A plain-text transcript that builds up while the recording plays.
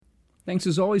Thanks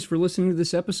as always for listening to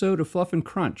this episode of Fluff and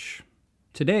Crunch.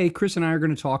 Today, Chris and I are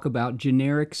going to talk about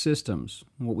generic systems,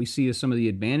 what we see as some of the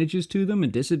advantages to them and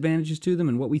disadvantages to them,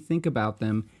 and what we think about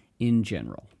them in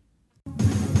general.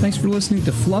 Thanks for listening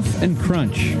to Fluff and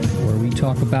Crunch, where we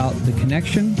talk about the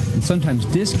connection and sometimes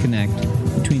disconnect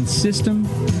between system,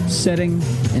 setting,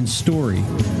 and story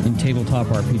in tabletop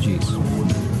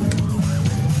RPGs.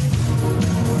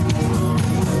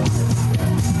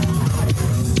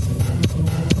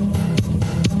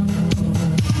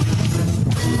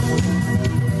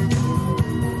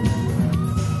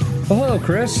 Well, hello,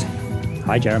 Chris.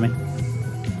 Hi, Jeremy.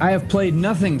 I have played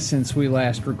nothing since we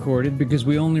last recorded because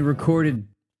we only recorded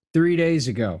 3 days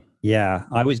ago. Yeah,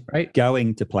 I was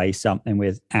going to play something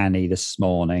with Annie this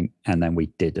morning, and then we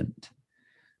didn't.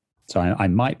 So I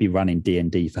might be running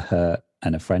D&D for her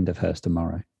and a friend of hers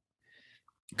tomorrow.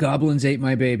 Goblins ate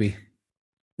my baby.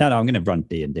 No, I'm going to run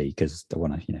D&D because I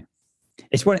want to,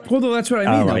 it's what. Well, no, that's what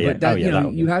I mean. Right, but that,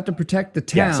 you have to protect the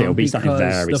town it'll be something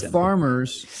because very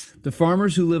the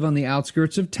farmers who live on the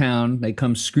outskirts of town, they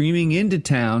come screaming into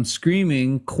town,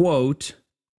 screaming, quote,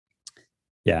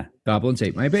 "Yeah, goblins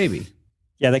ate my baby."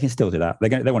 Yeah, they can still do that.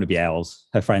 They want to be elves.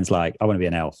 Her friend's like, "I want to be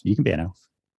an elf. You can be an elf.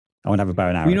 I want to have a bow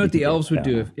and arrow." You know what the elves would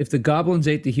do if the goblins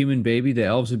ate the human baby? The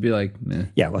elves would be like, "Meh."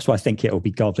 Yeah, that's why I think it'll be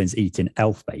goblins eating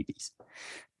elf babies.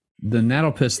 Then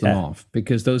that'll piss them off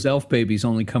because those elf babies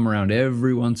only come around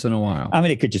every once in a while. I mean,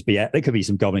 it could just be, there could be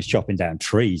some goblins chopping down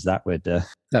trees. That would.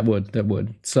 That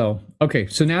would. So, okay.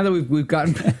 So now that we've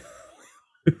gotten,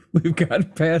 we've gotten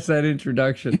past that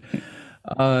introduction,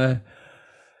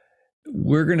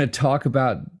 we're going to talk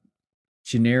about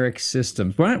generic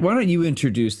systems. Why don't you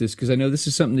introduce this? Because I know this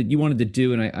is something that you wanted to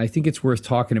do, and I think it's worth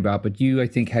talking about, but you, I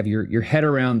think, have your head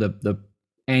around the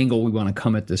angle we want to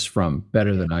come at this from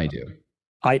better than I do.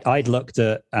 I'd looked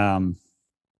at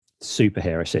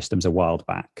superhero systems a while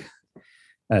back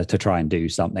to try and do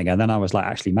something, and then I was like,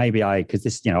 actually, maybe because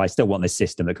this, I still want this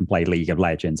system that can play League of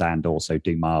Legends and also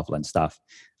do Marvel and stuff,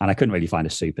 and I couldn't really find a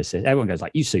super system. Everyone goes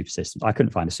like, use super systems. I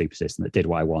couldn't find a super system that did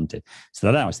what I wanted. So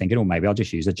then I was thinking, maybe I'll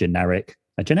just use a generic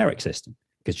system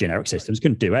because generic systems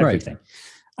can do everything. Right.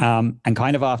 And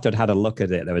kind of after I'd had a look at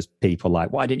it, there was people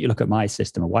like, why didn't you look at my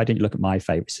system? Or why didn't you look at my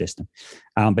favorite system?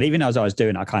 But even as I was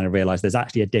doing it, I kind of realized there's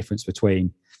actually a difference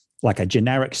between like a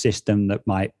generic system that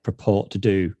might purport to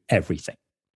do everything.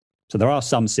 So there are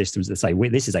some systems that say,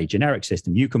 this is a generic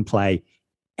system. You can play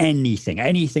anything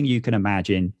you can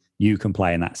imagine, you can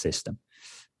play in that system.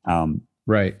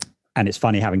 Right. And it's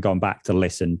funny having gone back to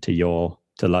listen to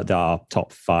our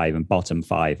top 5 and bottom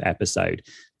 5 episode.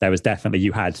 There was definitely,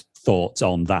 you had thoughts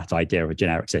on that idea of a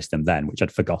generic system then, which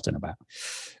I'd forgotten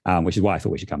about, which is why I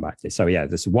thought we should come back to this. So yeah,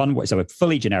 there's one, so a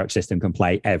fully generic system can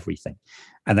play everything.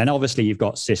 And then obviously you've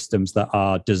got systems that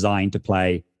are designed to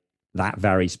play that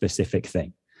very specific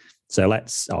thing. So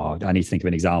I need to think of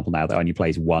an example now that only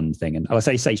plays one thing. And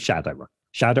say Shadowrun.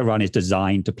 Shadowrun is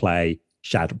designed to play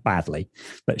badly,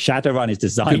 but Shadowrun is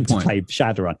designed to play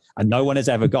Shadowrun, and no one has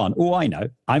ever gone, I know,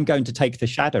 I'm going to take the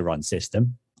Shadowrun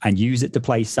system and use it to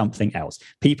play something else.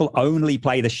 People only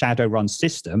play the Shadowrun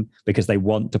system because they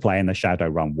want to play in the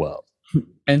Shadowrun world,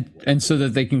 and so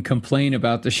that they can complain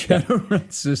about the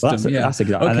Shadowrun system. Well, that's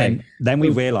exactly. Okay. And then we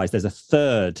realize there's a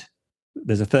third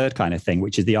kind of thing,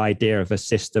 which is the idea of a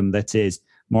system that is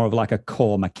more of like a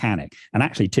core mechanic, and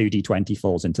actually 2D20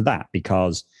 falls into that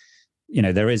because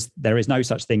there is no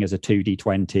such thing as a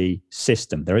 2D20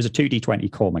 system. There is a 2D20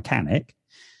 core mechanic,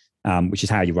 which is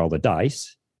how you roll the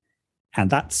dice. And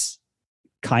that's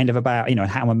kind of about,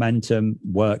 how momentum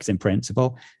works in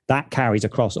principle. That carries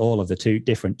across all of the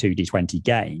different 2D20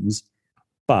 games,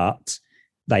 but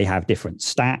they have different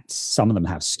stats. Some of them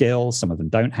have skills. Some of them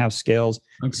don't have skills.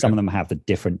 Okay. Some of them have the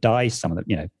different dice. Some of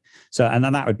them, So, and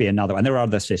then that would be another. And there are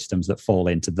other systems that fall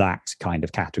into that kind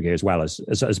of category as well, as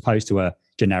opposed to a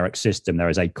generic system. There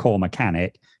is a core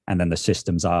mechanic, and then the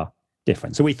systems are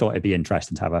different. So we thought it'd be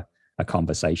interesting to have a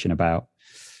conversation about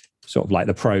sort of like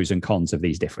the pros and cons of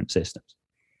these different systems.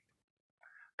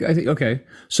 I think, okay.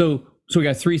 So we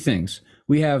got 3 things.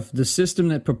 We have the system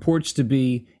that purports to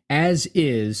be as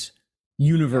is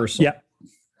universal. Yeah.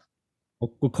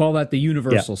 We'll call that the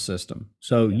universal system.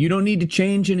 So you don't need to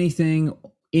change anything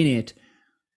in it,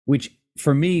 which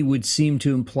for me would seem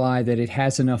to imply that it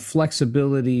has enough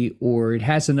flexibility or it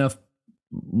has enough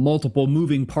multiple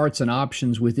moving parts and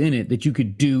options within it that you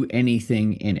could do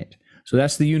anything in it. So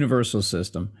that's the universal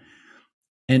system.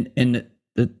 And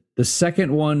the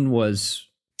second one was,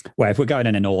 well, if we're going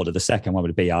in an order, the second one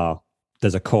would be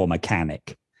there's a core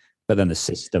mechanic, but then the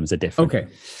systems are different. Okay.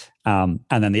 And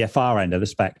then the far end of the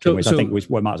spectrum, which I think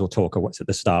we might as well talk what's at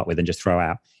the start with and just throw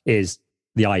out, is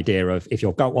the idea of if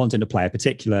you're wanting to play a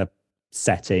particular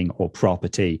setting or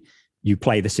property, you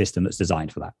play the system that's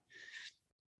designed for that.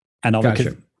 And obviously,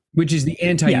 gotcha. Which is the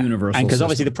anti-universal and because system.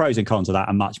 obviously the pros and cons of that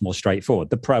are much more straightforward.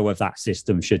 The pro of that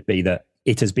system should be that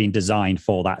it has been designed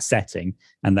for that setting,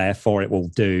 and therefore it will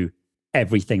do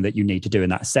everything that you need to do in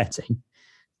that setting.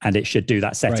 And it should do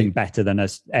that setting better than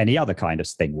any other kind of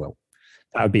thing will.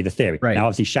 That would be the theory. Right. Now,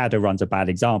 obviously, Shadowrun's a bad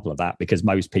example of that because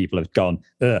most people have gone,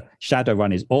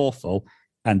 Shadowrun is awful,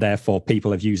 and therefore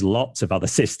people have used lots of other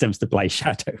systems to play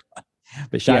Shadowrun.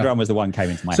 But Shadowrun was the one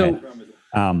came into my head.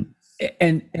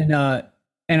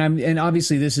 And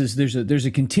obviously there's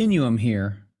a continuum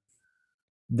here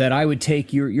that I would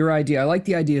take your idea. I like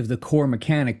the idea of the core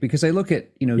mechanic because I look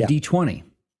at, D20.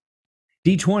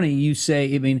 D20, you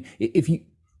say, I mean,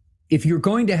 if you're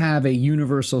going to have a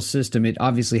universal system, it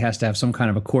obviously has to have some kind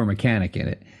of a core mechanic in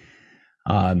it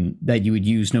that you would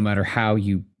use no matter how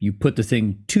you put the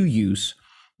thing to use.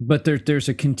 But there's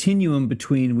a continuum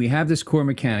between, we have this core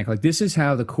mechanic, like this is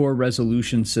how the core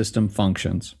resolution system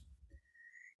functions.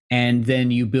 And then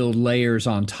you build layers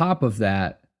on top of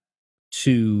that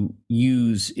to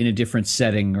use in a different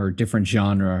setting or different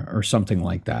genre or something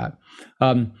like that.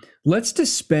 Let's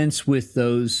dispense with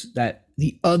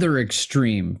the other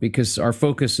extreme, because our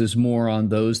focus is more on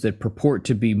those that purport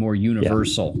to be more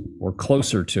universal or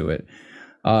closer to it.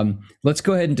 Let's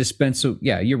go ahead and dispense. So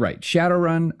yeah, you're right.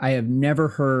 Shadowrun, I have never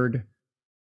heard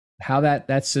how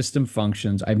that system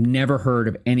functions. I've never heard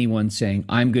of anyone saying,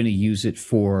 I'm going to use it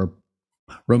for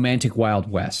Romantic Wild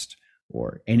West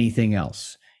or anything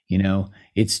else.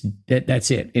 It's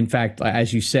that's it. In fact,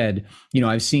 as you said,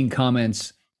 I've seen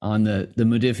comments on the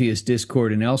Modiphius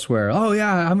Discord and elsewhere. Oh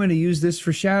yeah, I'm going to use this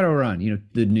for Shadowrun.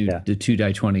 The new the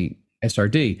 2-20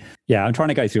 SRD. Yeah, I'm trying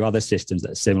to go through other systems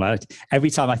that are similar. Every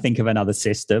time I think of another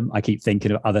system, I keep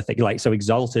thinking of other things. Like, so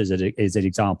Exalted is an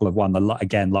example of one that,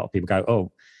 again, a lot of people go,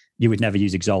 oh, you would never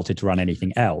use Exalted to run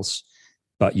anything else,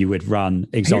 but you would run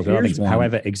Exalted.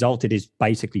 However, Exalted is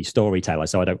basically Storyteller,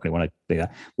 so I don't really want to do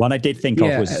that. One I did think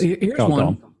of was, here's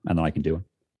one. And then I can do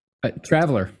one.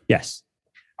 Traveler. Yes.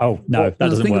 Oh, no, that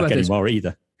doesn't work anymore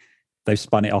either. They've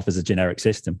spun it off as a generic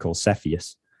system called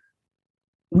Cepheus.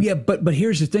 Yeah, but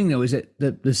here's the thing, though, is that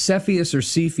the Cepheus or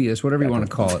Cepheus, whatever you want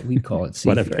to call it, we call it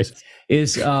Cepheus,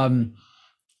 is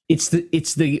it's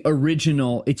the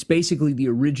original. It's basically the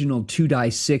original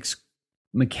 2-6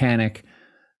 mechanic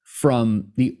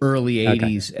from the early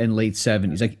 80s and late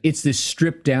 70s. Like, it's this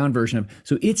stripped down version of.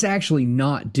 So it's actually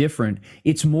not different.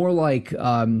 It's more like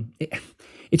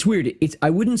it's weird. I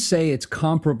wouldn't say it's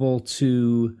comparable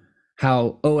to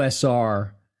how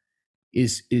OSR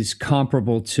is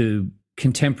comparable to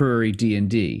contemporary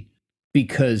D&D,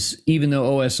 because even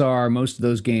though OSR, most of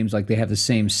those games, like, they have the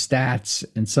same stats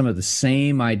and some of the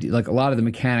same idea, like a lot of the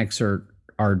mechanics are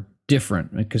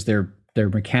different because they're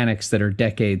mechanics that are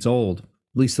decades old,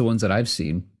 at least the ones that I've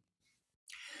seen.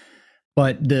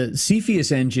 But the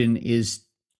Cepheus engine is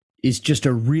just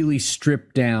a really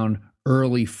stripped down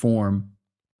early form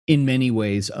in many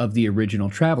ways of the original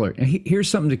Traveler. And here's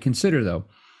something to consider, though.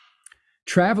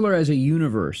 Traveler as a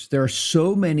universe, there are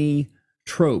so many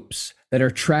tropes that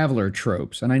are Traveler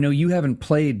tropes. And I know you haven't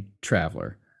played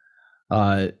Traveler,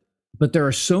 but there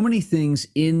are so many things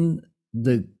in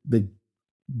the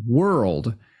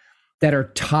world that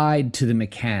are tied to the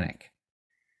mechanic.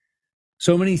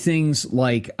 So many things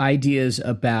like ideas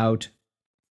about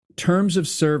terms of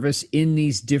service in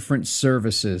these different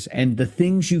services and the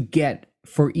things you get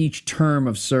for each term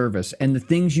of service and the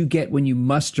things you get when you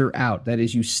muster out, that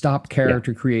is, you stop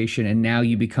character creation and now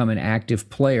you become an active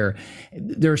player.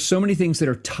 There are so many things that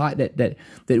are tied that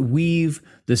weave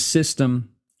the system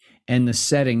and the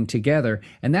setting together.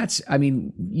 And that's, I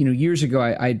mean, years ago,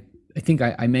 I think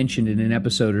I mentioned in an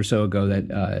episode or so ago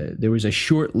that there was a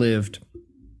short-lived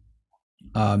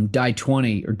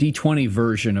Die-20 or D20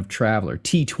 version of Traveler,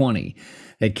 T20,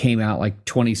 that came out like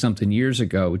 20 something years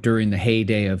ago during the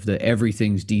heyday of the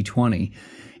everything's D20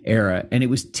 era. And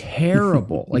it was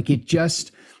terrible. Like,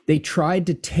 they tried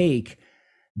to take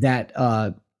that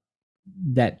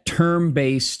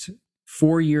term-based,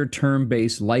 4-year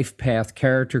term-based life path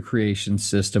character creation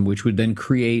system, which would then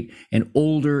create an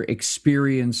older,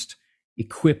 experienced,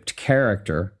 equipped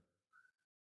character.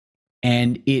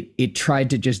 And it tried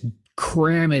to just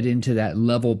cram it into that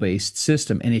level-based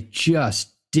system, and it just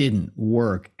didn't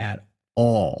work at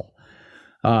all.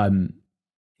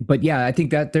 But yeah, I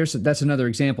think that's another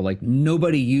example. Like,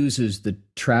 nobody uses the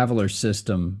Traveler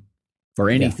system for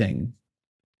anything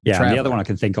Yeah, and the other one I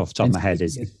can think of off the top of my head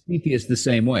is Cepheus the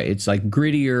same way. It's like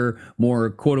grittier,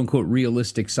 more quote unquote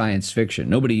realistic science fiction.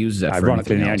 Nobody uses that.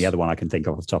 Ironically, the only other one I can think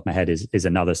of off the top of my head is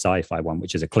another sci-fi one,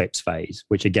 which is Eclipse Phase,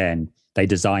 which again, they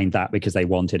designed that because they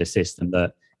wanted a system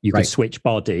that you could switch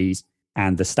bodies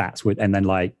and the stats would, and then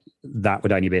like that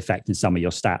would only be affecting some of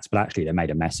your stats, but actually they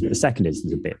made a mess of it. The second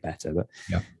is a bit better, but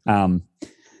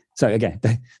so again,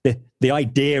 the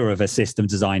idea of a system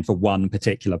designed for one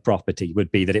particular property would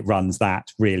be that it runs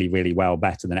that really, really well,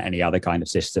 better than any other kind of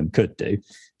system could do.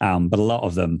 But a lot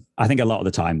of them, I think a lot of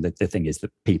the time, the thing is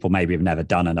that people maybe have never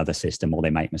done another system or they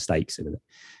make mistakes with it.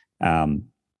 And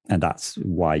that's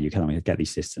why you can get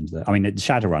these systems. I mean,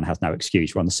 Shadowrun has no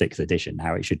excuse. We're on the 6th edition,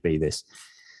 how it should be this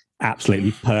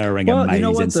absolutely purring,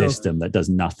 amazing system that does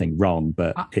nothing wrong.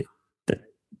 But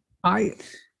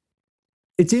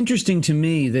it's interesting to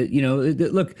me that,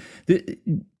 look,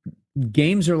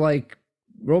 games are like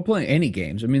role-playing, any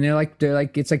games. I mean, they're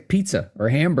like, it's like pizza or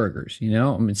hamburgers, I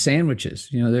mean, sandwiches,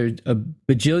 there's a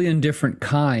bajillion different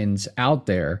kinds out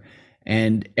there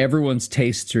and everyone's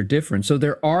tastes are different. So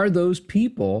there are those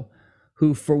people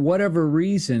who, for whatever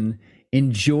reason,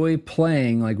 enjoy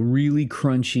playing like really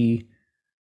crunchy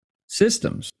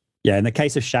systems. Yeah, in the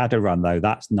case of Shadowrun, though,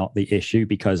 that's not the issue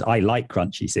because I like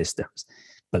crunchy systems.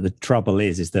 But the trouble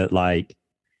is that like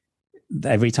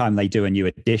every time they do a new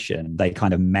edition, they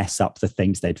kind of mess up the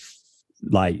things they'd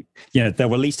like, they'll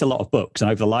release a lot of books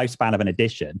and over the lifespan of an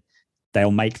edition,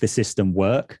 they'll make the system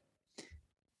work.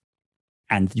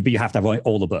 But you have to have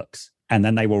all the books. And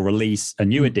then they will release a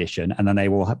new edition and then they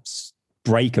will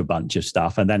break a bunch of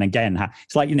stuff. And then again,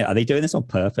 it's like, are they doing this on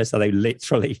purpose? Are they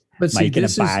literally making a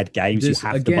bad game so you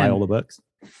have to buy all the books?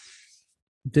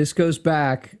 This goes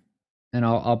back... and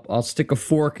I'll stick a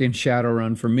fork in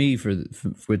Shadowrun for me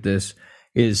with this,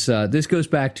 is this goes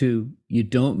back to you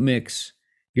don't mix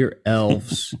your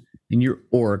elves and your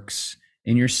orcs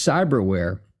and your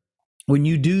cyberware. When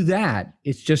you do that,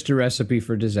 it's just a recipe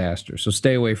for disaster. So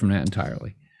stay away from that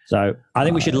entirely. So I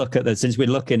think we should look at since we're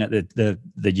looking at the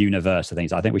universe of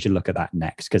things, I think we should look at that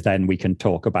next, because then we can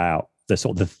talk about the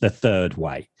sort of the third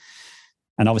way.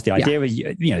 And obviously, the idea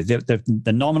of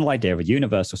the nominal idea of a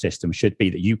universal system should be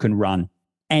that you can run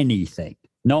anything,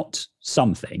 not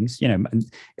some things.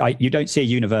 You don't see a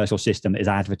universal system that is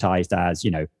advertised as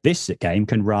this game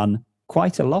can run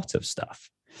quite a lot of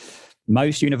stuff.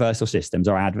 Most universal systems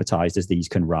are advertised as these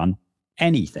can run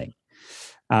anything.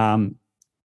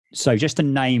 So just to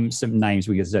name some names,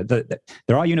 because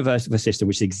there are universal systems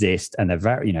which exist and they're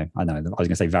very, I know I was going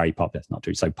to say very popular. It's not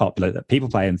true. So popular that people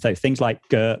play them. So things like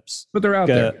GURPS, but they're out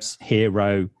there.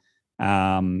 Hero,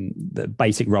 the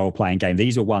basic role-playing game.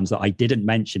 These are ones that I didn't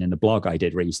mention in the blog I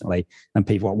did recently. And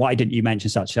people were, why didn't you mention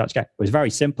such game? It was very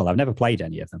simple. I've never played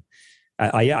any of them.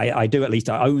 I do, at least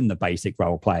I own the basic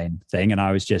role-playing thing. And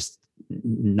I was just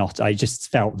I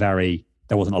just felt there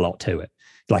wasn't a lot to it.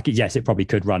 Like, yes, it probably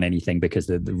could run anything because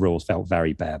the rules felt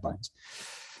very bare bones.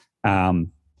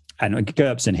 And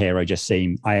GURPS and Hero just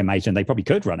seem, I imagine they probably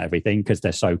could run everything because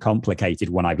they're so complicated.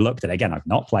 When I've looked at it, again, I've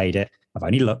not played it. I've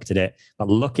only looked at it, but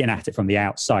looking at it from the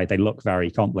outside, they look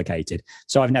very complicated.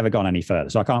 So I've never gone any further.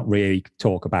 So I can't really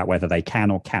talk about whether they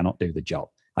can or cannot do the job.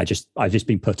 I've just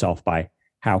been put off by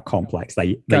how complex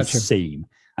they seem.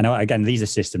 I know, again, these are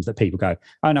systems that people go,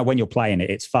 oh no, when you're playing it,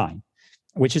 it's fine.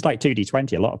 Which is like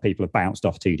 2D20. A lot of people have bounced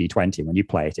off 2D20. When you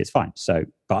play it, it's fine. So,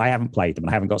 but I haven't played them and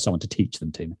I haven't got someone to teach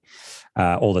them to me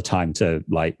all the time to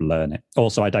like learn it.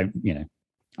 Also, I don't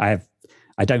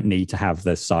need to have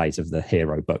the size of the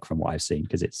Hero book from what I've seen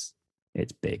because it's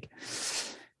big.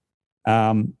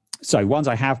 So ones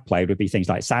I have played would be things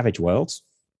like Savage Worlds,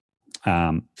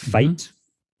 Fate,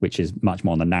 which is much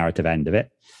more on the narrative end of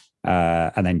it.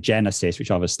 And then Genesis,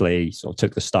 which obviously sort of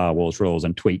took the Star Wars rules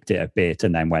and tweaked it a bit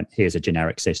and then went, here's a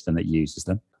generic system that uses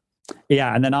them.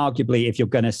 Yeah, and then arguably, if you're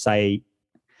going to say,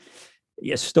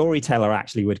 Storyteller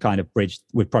actually would kind of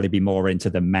would probably be more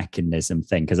into the mechanism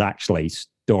thing, because actually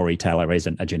Storyteller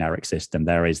isn't a generic system.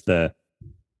 There is the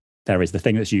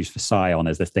thing that's used for Scion,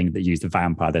 there's the thing that used for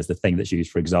Vampire, there's the thing that's used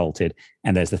for Exalted,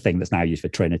 and there's the thing that's now used for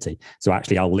Trinity. So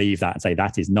actually, I'll leave that and say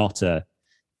that is not a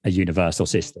universal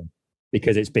system.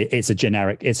 Because it's a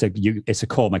generic, it's a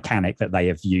core mechanic that they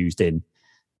have used in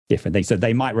different things. So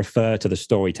they might refer to the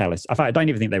Storyteller. In fact, I don't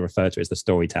even think they refer to it as the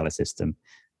Storyteller system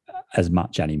as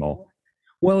much anymore.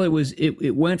 Well,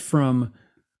 it went from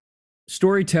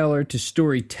Storyteller to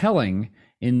storytelling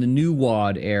in the New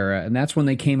WoD era, and that's when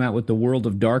they came out with the World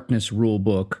of Darkness rule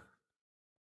book.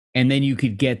 And then you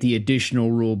could get the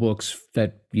additional rule books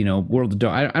that, World of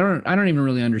Dark. I don't even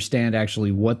really understand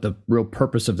actually what the real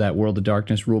purpose of that World of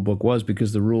Darkness rule book was,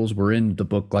 because the rules were in the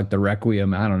book, like the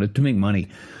Requiem, I don't know, to make money.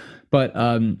 But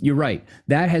you're right.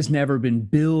 That has never been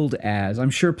billed as. I'm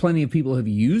sure plenty of people have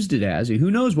used it as. Who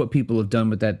knows what people have done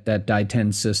with that Die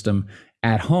 10 system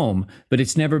at home, but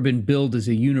it's never been billed as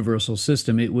a universal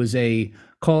system. It was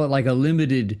call it like a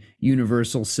limited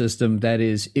universal system. That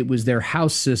is, it was their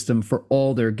house system for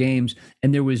all their games,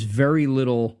 and there was very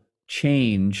little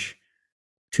change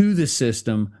to the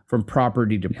system from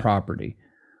property to property.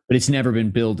 But it's never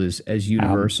been billed as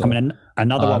universal. I mean,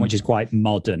 another one which is quite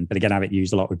modern, but again, I haven't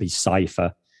used a lot, would be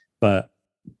Cypher. But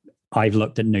I've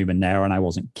looked at Numenera and I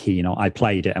wasn't keen on. I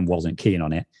played it and wasn't keen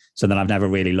on it. So then I've never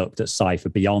really looked at Cypher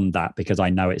beyond that, because I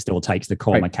know it still takes the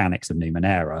core mechanics of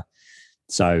Numenera.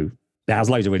 So it has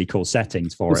loads of really cool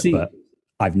settings for it, but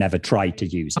I've never tried to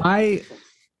use it.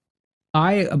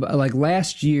 I like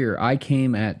last year I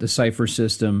came at the Cypher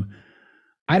system.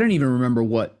 I don't even remember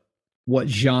what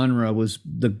genre was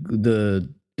the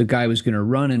guy was going to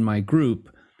run in my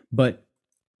group, but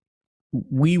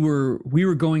we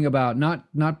were going about not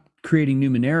creating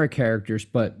Numenera characters,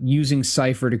 but using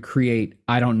Cypher to create,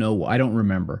 I don't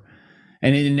remember.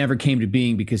 And it never came to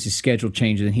being because his schedule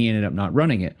changed and he ended up not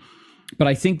running it. But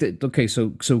I think that, okay, so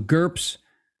GURPS,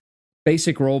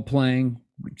 basic role playing,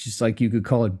 which is like, you could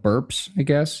call it burps, I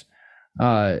guess.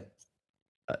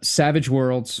 Savage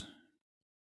Worlds,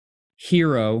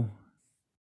 Hero,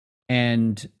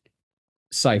 and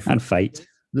Cypher. And Fate.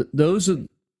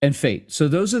 And Fate. So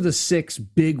those are the 6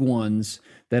 big ones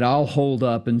that I'll hold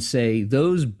up and say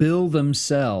those bill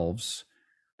themselves,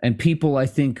 and people I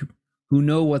think who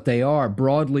know what they are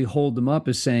broadly hold them up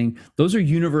as saying those are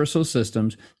universal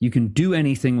systems. You can do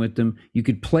anything with them. You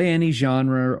could play any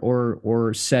genre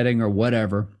or setting or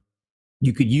whatever.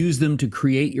 You could use them to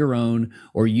create your own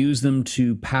or use them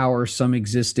to power some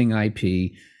existing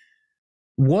IP.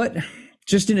 What,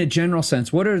 just in a general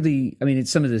sense, what are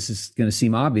some of this is going to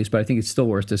seem obvious, but I think it's still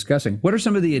worth discussing. What are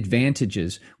some of the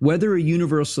advantages, whether a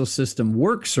universal system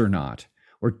works or not,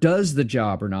 or does the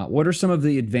job or not? What are some of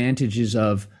the advantages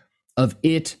of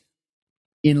it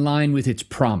in line with its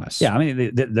promise? Yeah, I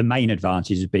mean, the main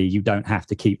advantage would be you don't have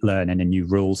to keep learning a new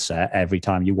rule set every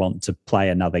time you want to play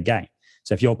another game.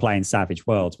 So if you're playing Savage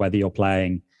Worlds, whether you're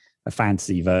playing a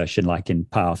fantasy version like in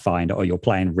Pathfinder, or you're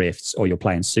playing Rifts, or you're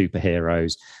playing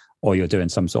superheroes, or you're doing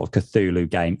some sort of Cthulhu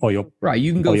game, or you're right,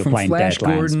 you can go from Flash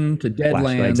Gordon to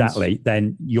Deadlands. Exactly.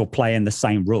 Then you're playing the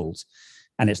same rules,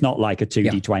 and it's not like a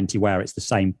 2D20 where it's the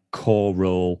same core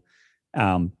rule,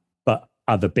 but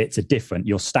other bits are different.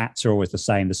 Your stats are always the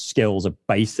same. The skills are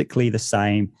basically the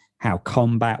same. How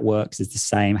combat works is the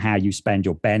same. How you spend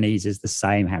your bennies is the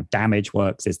same. How damage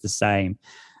works is the same.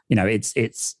 You know,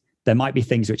 it's there might be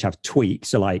things which have tweaks.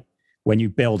 So like when you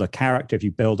build a character, if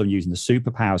you build them using the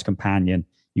Superpowers companion,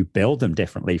 you build them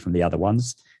differently from the other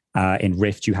ones. In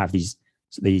Rift, you have these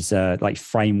like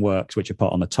frameworks which are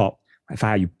put on the top of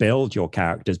how you build your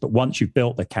characters. But once you've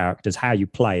built the characters, how you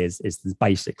play is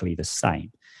basically the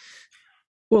same.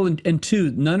 Well, and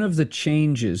two, none of the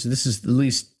changes, this is at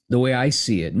least the way I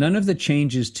see it, none of the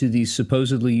changes to these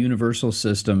supposedly universal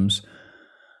systems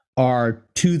are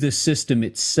to the system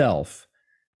itself.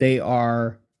 They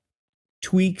are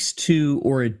tweaks to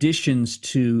or additions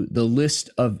to the list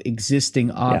of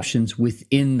existing options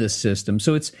within the system.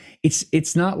 So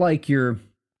it's not like you're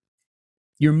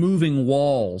moving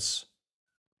walls,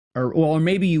 or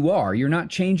maybe you are. You're not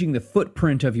changing the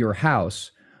footprint of your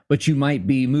house, but you might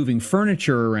be moving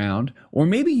furniture around, or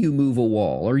maybe you move a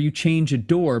wall or you change a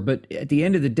door. But at the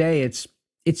end of the day, it's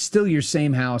still your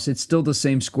same house. It's still the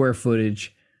same square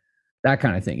footage, that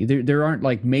kind of thing. There aren't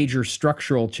like major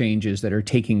structural changes that are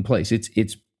taking place.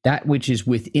 It's that which is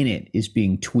within it is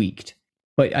being tweaked.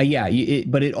 But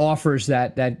but it offers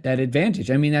that advantage.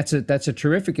 I mean, that's a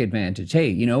terrific advantage.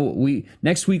 Hey,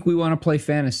 next week we want to play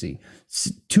fantasy.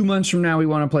 2 months from now we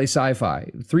want to play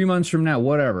sci-fi. 3 months from now,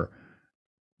 whatever.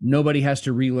 Nobody has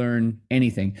to relearn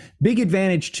anything. Big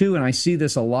advantage too, and I see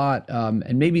this a lot.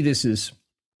 And maybe this is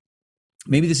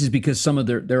because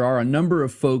there are a number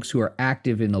of folks who are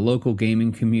active in the local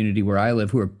gaming community where I live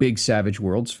who are big Savage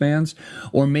Worlds fans,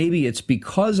 or maybe it's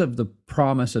because of the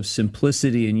promise of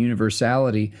simplicity and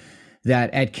universality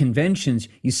that at conventions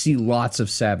you see lots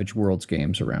of Savage Worlds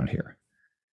games around here.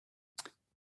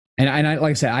 And I,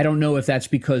 like I said, I don't know if that's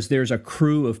because there's a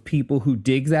crew of people who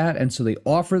dig that, and so they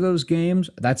offer those games.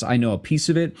 I know a piece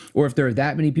of it. Or if there are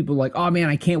that many people like, oh man,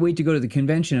 I can't wait to go to the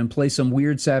convention and play some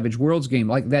weird Savage Worlds game.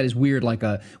 Like that is weird. Like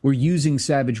we're using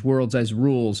Savage Worlds as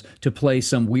rules to play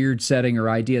some weird setting or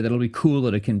idea that'll be cool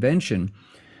at a convention.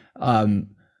 But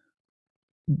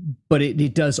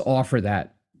it does offer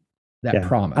that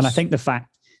promise. And I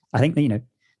think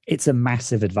it's a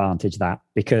massive advantage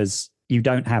because you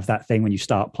don't have that thing when you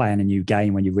start playing a new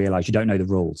game when you realize you don't know the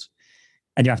rules.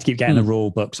 and you have to keep getting the rule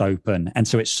books open. And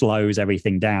so it slows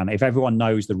everything down. If everyone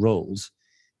knows the rules,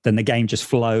 then the game just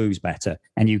flows better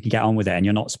and you can get on with it and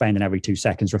you're not spending every 2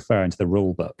 seconds referring to the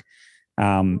rule book.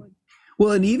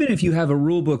 Well, and even if you have a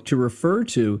rule book to refer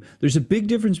to, there's a big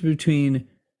difference between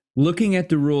looking at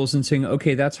the rules and saying,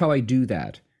 okay, that's how I do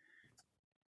that,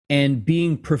 and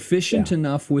being proficient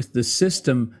enough with the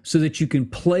system so that you can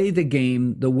play the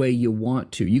game the way you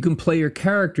want to. You can play your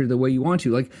character the way you want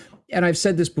to. Like, and I've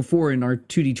said this before in our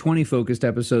 2D20 focused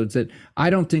episodes, that I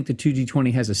don't think the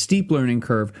 2D20 has a steep learning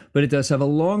curve, but it does have a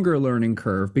longer learning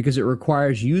curve because it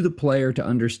requires you, the player, to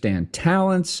understand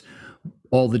talents,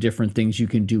 all the different things you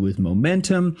can do with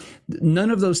momentum. None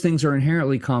of those things are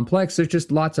inherently complex. There's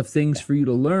just lots of things for you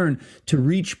to learn to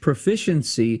reach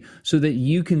proficiency so that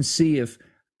you can see if,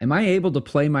 am I able to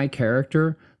play my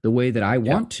character the way that I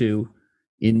want to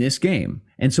in this game?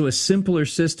 And so a simpler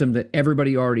system that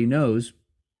everybody already knows,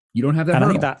 you don't have that. And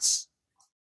hurdle.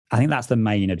 I think that's the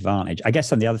main advantage. I guess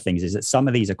some of the other things is that some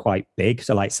of these are quite big.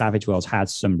 So like Savage Worlds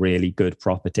has some really good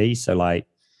properties. So like,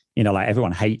 you know, like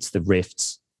everyone hates the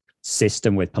Rifts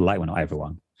system with polite, well, not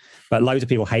everyone, but loads of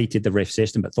people hated the Rift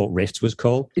system but thought Rifts was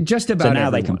cool. Just about so now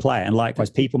everyone. They can play it. And likewise,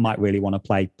 people might really want to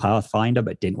play Pathfinder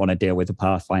but didn't want to deal with the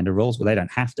Pathfinder rules. Well, they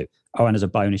don't have to. Oh, and as a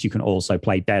bonus, you can also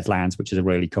play Deadlands, which is a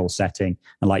really cool setting.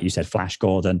 And like you said, Flash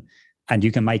Gordon. And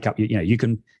you can make up, you know, you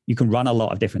can run a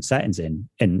lot of different settings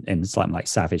in something like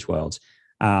Savage Worlds.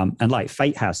 And like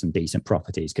Fate has some decent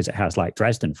properties because it has like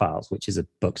Dresden Files, which is a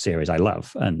book series I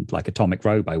love, and like Atomic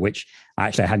Robo, which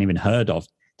actually I hadn't even heard of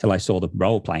till I saw the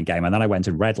role-playing game. And then I went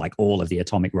and read like all of the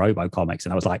Atomic Robo comics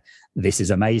and I was like, this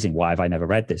is amazing. Why have I never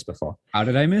read this before? How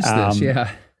did I miss this?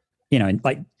 Yeah. You know, and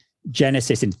like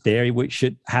Genesis in theory, which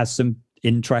has some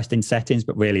interesting settings,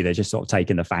 but really they're just sort of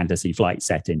taking the Fantasy Flight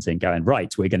settings and going,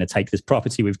 right, we're going to take this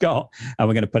property we've got and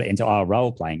we're going to put it into our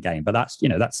role-playing game. But that's, you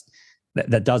know,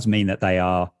 that does mean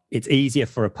that it's easier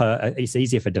for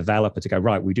a developer to go,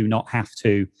 right, we do not have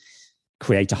to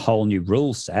create a whole new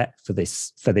rule set for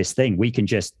this thing. We can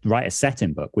just write a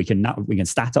setting book. We can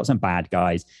stat up some bad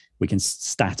guys. We can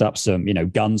stat up some, you know,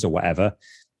 guns or whatever,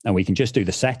 and we can just do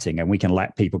the setting and we can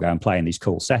let people go and play in these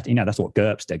cool settings. You know, that's what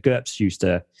GURPS did. GURPS used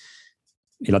to,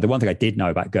 you know, the one thing I did know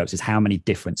about GURPS is how many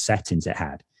different settings it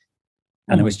had.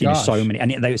 And there was, you know, so many,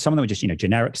 and some of them were just, you know,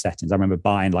 generic settings. I remember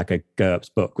buying like a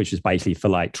GURPS book, which was basically for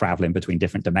like traveling between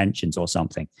different dimensions or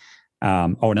something.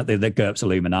 Or the GURPS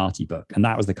Illuminati book. And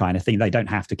that was the kind of thing. They don't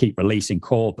have to keep releasing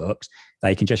core books.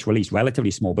 They can just release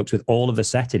relatively small books with all of the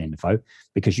setting info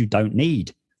because you don't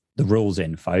need the rules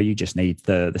info. You just need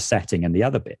the setting and the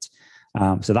other bits.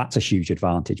 So that's a huge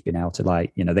advantage, being able to,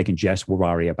 like, you know, they can just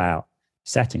worry about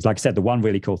settings. Like I said, the one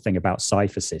really cool thing about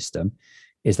Cypher System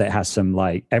is that it has some,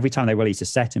 like, every time they release a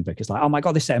setting book, it's like, oh my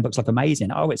God, this setting book's like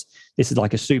amazing. Oh, this is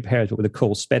like a superhero book with a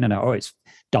cool spin on it. Oh, it's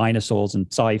dinosaurs and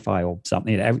sci-fi or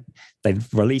something. You know, they've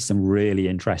released some really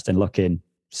interesting looking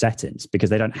settings because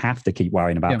they don't have to keep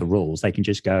worrying about the rules. They can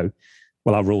just go,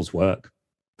 well, our rules work.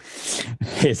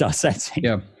 Here's our setting.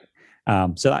 Yeah.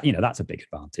 So that, you know, that's a big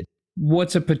advantage.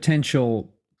 What's a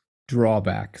potential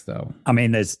drawback though? I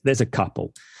mean, there's a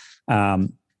couple. The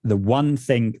one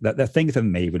thing the thing for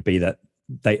me would be that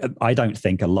I don't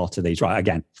think a lot of these, right,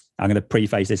 again, I'm going to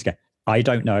preface this again. I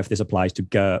don't know if this applies to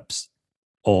GURPS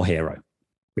or Hero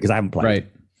because I haven't played. Right.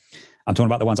 I'm talking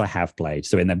about the ones I have played.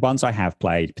 So in the ones I have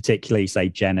played, particularly say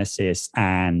Genesis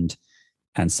and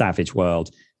Savage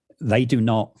World, they do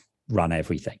not run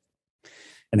everything.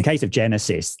 In the case of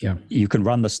Genesis, you can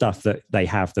run the stuff that they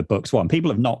have the books for. And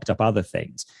people have knocked up other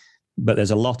things. But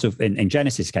there's a lot of, in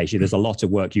Genesis' case, there's a lot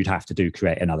of work you'd have to do to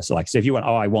create another. So, like, so if you went,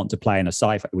 I want to play in a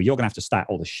sci-fi, well, you're going to have to stat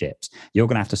all the ships. You're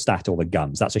going to have to stat all the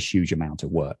guns. That's a huge amount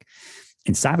of work.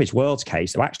 In Savage Worlds'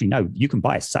 case, so actually, no, you can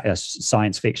buy a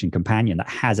science fiction companion that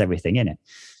has everything in it.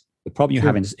 The problem you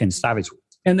have in Savage...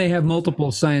 And they have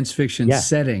multiple science fiction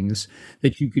settings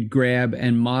that you could grab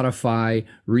and modify,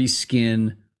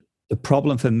 reskin. The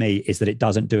problem for me is that it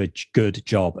doesn't do a good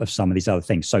job of some of these other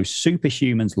things. So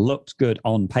Superhumans looked good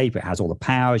on paper. It has all the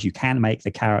powers. You can make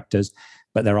the characters,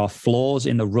 but there are flaws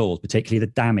in the rules, particularly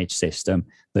the damage system,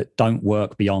 that don't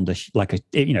work beyond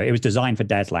it was designed for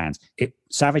Deadlands.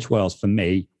 Savage Worlds, for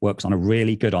me, works on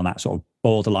that sort of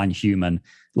borderline human,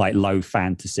 like low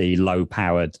fantasy, low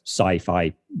powered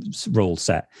sci-fi rule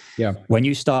set. Yeah. When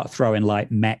you start throwing like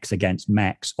mechs against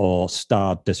mechs or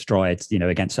Star Destroyers, you know,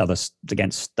 against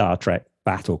Star Trek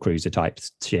battle cruiser type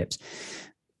ships,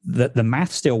 the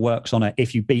math still works on it.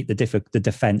 If you beat the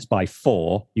defense by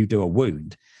 4, you do a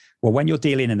wound. Well, when you're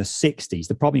dealing in the 60s,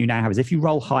 the problem you now have is if you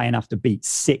roll high enough to beat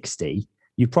 60,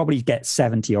 you probably get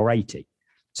 70 or 80.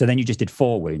 So then you just did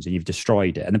 4 wounds and you've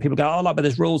destroyed it. And then people go, oh, like, but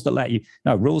there's rules that let you.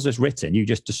 No, rules as written. You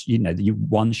just you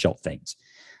one-shot things.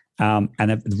 And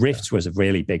the rifts was a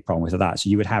really big problem with that. So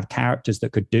you would have characters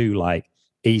that could do like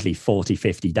easily 40,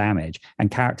 50 damage, and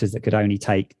characters that could only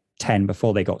take 10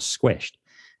 before they got squished.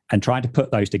 And trying to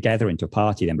put those together into a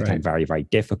party then became very, very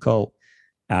difficult.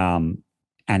 And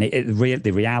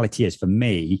the reality is, for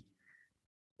me,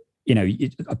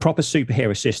 a proper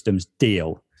superhero systems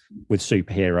deal with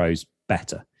superheroes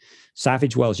better.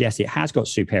 Savage Worlds, yes, it has got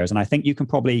superheroes, and I think you can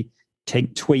probably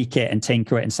tweak it and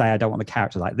tinker it and say, I don't want the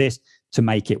character like this to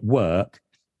make it work.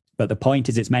 But the point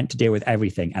is, it's meant to deal with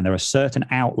everything. And there are certain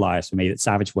outliers for me that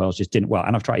Savage Worlds just didn't work.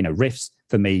 And I've tried, Rifts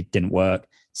for me didn't work.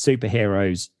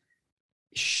 Superheroes,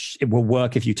 it will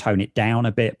work if you tone it down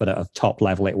a bit, but at a top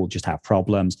level, it will just have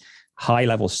problems. High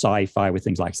level sci-fi with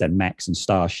things like I said, mechs and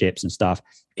starships and stuff,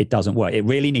 it doesn't work. It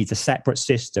really needs a separate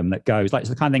system that goes like, it's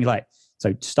the kind of thing like,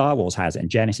 so Star Wars has it and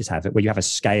Genesis have it, where you have a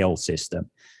scale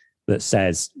system that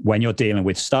says when you're dealing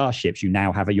with starships, you're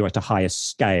at a higher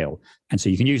scale. And so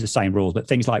you can use the same rules, but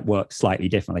things like work slightly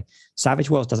differently.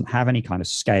 Savage Worlds doesn't have any kind of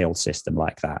scale system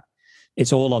like that.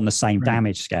 It's all on the same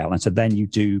damage scale. And so then you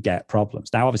do get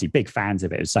problems. Now, obviously, big fans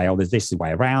of it would say, oh, there's this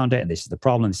way around it, and this is the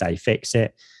problem, this is how you fix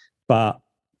it. But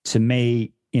to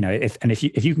me,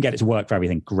 if you can get it to work for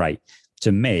everything, great.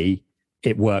 To me,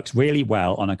 it works really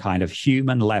well on a kind of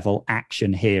human level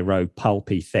action hero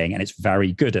pulpy thing. And it's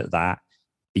very good at that.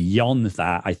 Beyond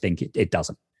that, I think it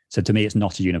doesn't. So to me, it's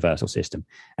not a universal system.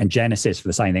 And Genesis, for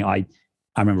the same thing, I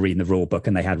remember reading the rule book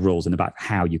and they had rules in about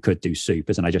how you could do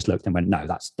supers. And I just looked and went, no,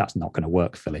 that's not going to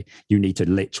work fully. You need to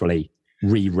literally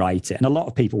rewrite it. And a lot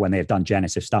of people, when they have done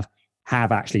Genesis stuff,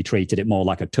 have actually treated it more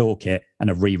like a toolkit and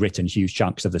have rewritten huge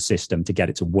chunks of the system to get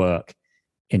it to work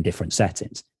in different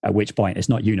settings, at which point it's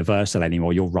not universal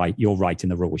anymore. You're writing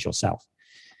the rules yourself.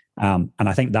 And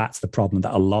I think that's the problem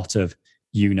that a lot of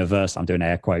universal, I'm doing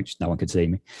air quotes, no one could see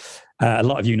me, a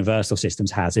lot of universal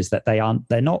systems has, is that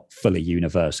they're not fully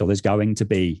universal. There's going to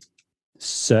be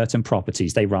certain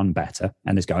properties they run better,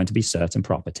 and there's going to be certain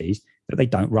properties that they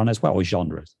don't run as well, or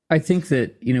genres. I think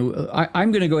that,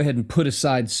 I'm going to go ahead and put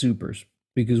aside supers,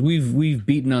 because we've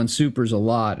beaten on supers a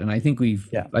lot, and I think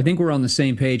we're on the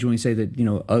same page when we say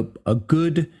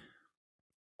that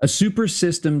a super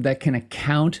system that can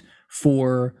account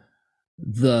for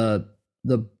the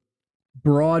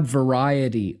broad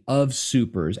variety of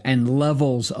supers and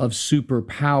levels of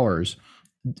superpowers.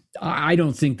 I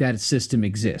don't think that system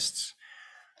exists.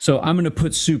 So I'm going to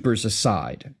put supers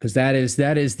aside, because that is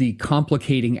the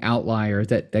complicating outlier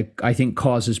that I think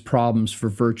causes problems for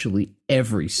virtually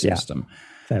every system. Yeah.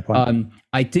 Fair point.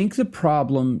 I think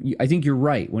I think you're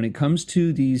right. When it comes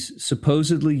to these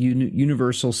supposedly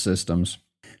universal systems,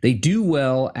 they do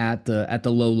well at the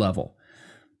low level,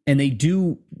 and they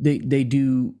do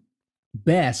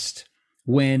best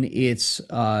when it's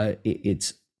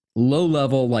low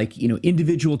level, like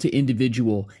individual to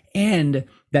individual, and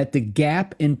that the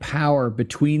gap in power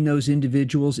between those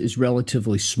individuals is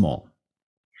relatively small.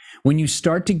 When you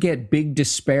start to get big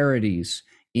disparities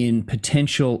in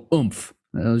potential oomph,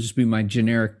 that'll just be my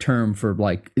generic term for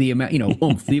like the amount,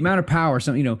 oomph, the amount of power.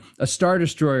 A Star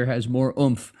Destroyer has more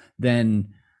oomph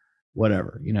than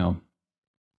whatever,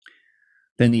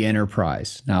 than the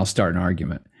Enterprise. Now I'll start an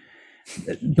argument.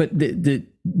 But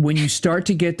when you start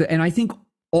to get and I think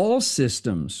all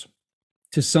systems,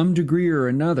 to some degree or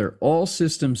another, all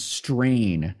systems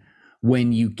strain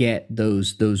when you get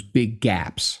those big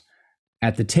gaps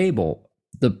at the table.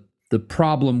 The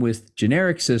problem with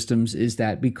generic systems is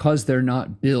that because they're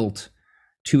not built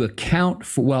to account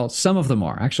for, well, some of them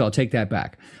are. Actually, I'll take that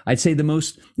back. I'd say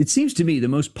it seems to me the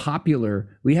most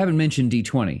popular, we haven't mentioned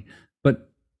D20, but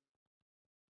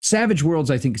Savage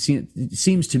Worlds, I think,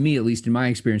 seems to me, at least in my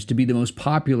experience, to be the most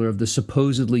popular of the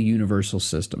supposedly universal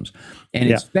systems. And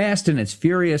it's fast and it's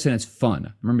furious and it's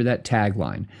fun. Remember that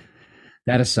tagline.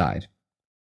 That aside.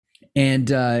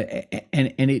 And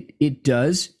it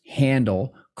does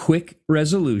handle quick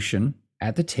resolution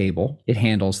at the table. It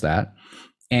handles that.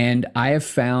 And I have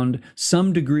found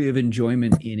some degree of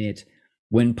enjoyment in it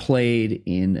when played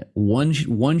in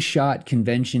one-shot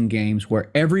convention games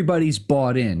where everybody's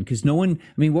bought in, because no one,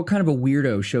 what kind of a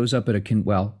weirdo shows up at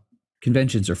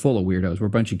conventions are full of weirdos. We're a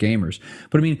bunch of gamers.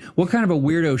 But what kind of a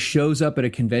weirdo shows up at a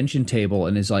convention table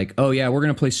and is like, oh yeah, we're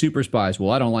going to play Super Spies.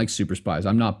 Well, I don't like Super Spies.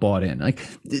 I'm not bought in. Like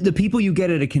the people you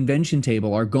get at a convention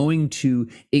table are going to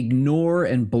ignore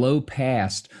and blow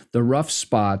past the rough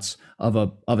spots of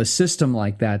a system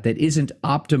like that isn't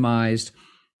optimized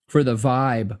for the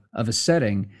vibe of a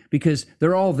setting, because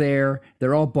they're all there,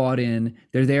 they're all bought in,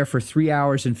 they're there for 3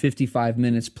 hours and 55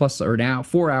 minutes plus, or now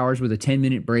 4 hours with a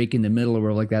 10-minute break in the middle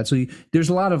or like that. So there's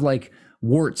a lot of like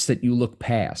warts that you look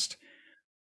past.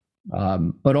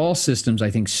 But all systems,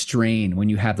 I think, strain when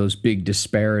you have those big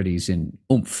disparities in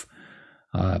oomph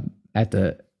at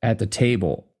the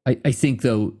table. I think,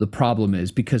 though, the problem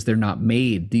is because they're not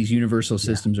made, these universal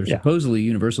systems are supposedly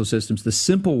universal systems. The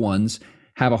simple ones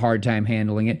have a hard time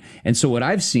handling it. And so what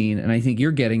I've seen, and I think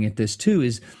you're getting at this too,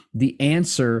 is the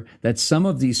answer that some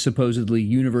of these supposedly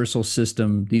universal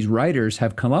system, these writers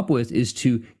have come up with, is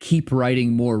to keep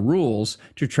writing more rules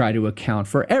to try to account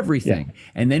for everything. Yeah.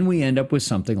 And then we end up with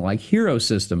something like Hero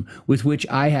System, with which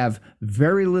I have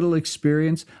very little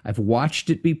experience. I've watched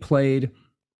it be played.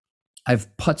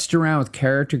 I've putzed around with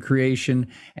character creation,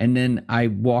 and then I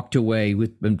walked away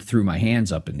with and threw my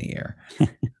hands up in the air.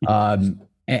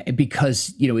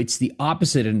 Because, you know, it's the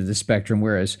opposite end of the spectrum,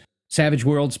 whereas Savage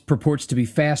Worlds purports to be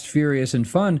fast, furious, and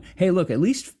fun. Hey, look, at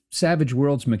least Savage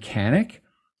Worlds mechanic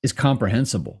is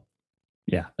comprehensible.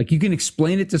 Yeah. Like, you can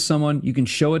explain it to someone, you can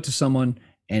show it to someone,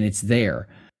 and it's there.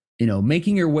 You know,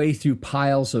 making your way through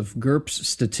piles of GURPS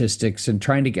statistics and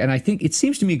trying to get, and I think it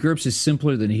seems to me GURPS is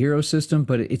simpler than Hero System,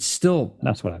 but it's still,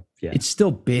 it's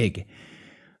still big.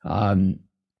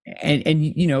 And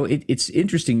you know, it's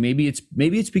interesting. Maybe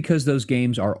it's because those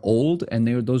games are old and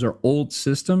those are old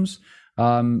systems,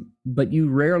 but you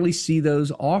rarely see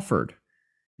those offered.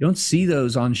 You don't see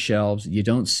those on shelves. You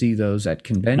don't see those at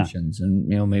conventions,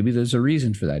 and you know, maybe there's a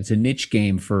reason for that. It's a niche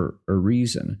game for a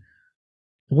reason.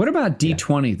 What about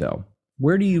D20 though?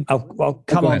 Where do you? I'll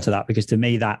come on to that, because to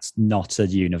me that's not a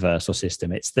universal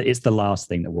system. It's the last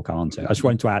thing that we'll come on to. I just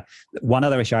wanted to add one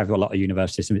other issue I have with a lot of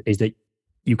universal systems is that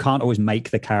you can't always make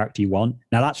the character you want.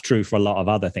 Now, that's true for a lot of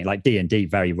other things. Like D&D,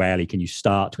 very rarely can you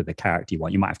start with the character you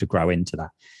want. You might have to grow into that.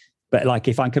 But like,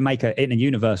 if I can make in a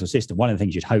universal system, one of the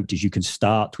things you'd hoped is you can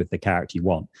start with the character you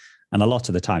want. And a lot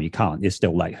of the time you can't. There's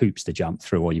still like hoops to jump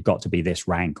through, or you've got to be this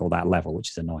rank or that level, which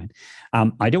is annoying.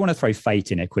 I do want to throw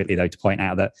Fate in here quickly, though, to point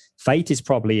out that Fate is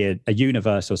probably a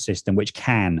universal system which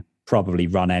can probably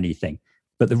run anything.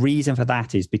 But the reason for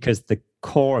that is because the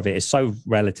core of it is so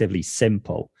relatively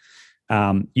simple.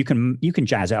 You can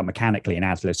jazz it up mechanically and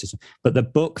add to the system, but the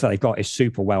book that they've got is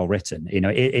super well written. You know,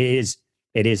 it is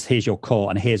here's your core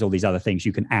and here's all these other things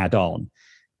you can add on.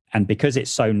 And because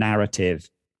it's so narrative,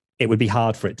 it would be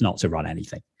hard for it not to run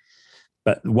anything.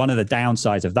 But one of the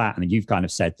downsides of that, and you've kind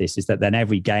of said this, is that then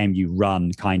every game you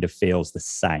run kind of feels the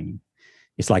same.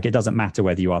 It's like, it doesn't matter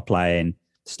whether you are playing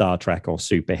Star Trek or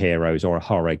superheroes or a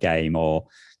horror game, or,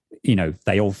 you know,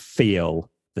 they all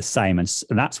feel the same. And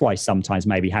that's why sometimes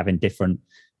maybe having different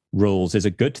rules is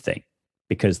a good thing,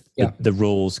 because the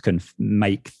rules can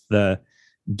make the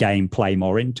game play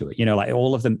more into it. You know, like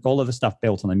all of the stuff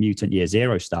built on the Mutant Year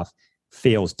Zero stuff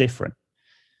feels different.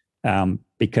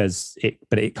 Because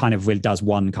it kind of really does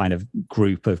one kind of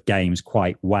group of games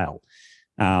quite well.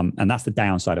 And that's the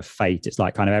downside of Fate. It's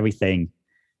like kind of everything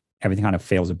kind of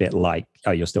feels a bit like,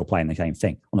 oh, you're still playing the same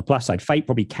thing. On the plus side, Fate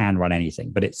probably can run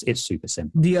anything, but it's super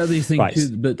simple. The other thing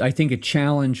too, but I think a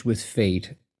challenge with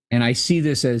Fate, and I see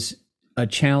this as a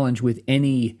challenge with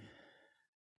any,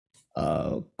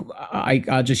 I'll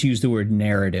just use the word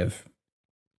narrative,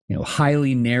 you know,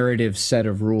 highly narrative set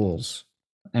of rules.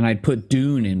 And I'd put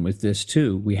Dune in with this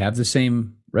too. We have the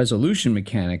same resolution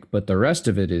mechanic, but the rest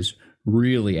of it is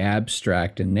really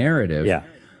abstract and narrative. Yeah.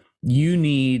 You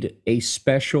need a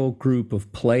special group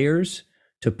of players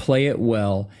to play it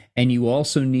well. And you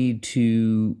also need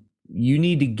to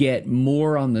get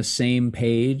more on the same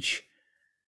page,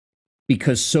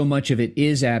 because so much of it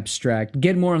is abstract.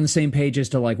 Get more on the same page as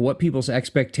to like what people's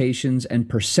expectations and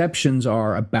perceptions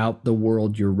are about the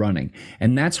world you're running.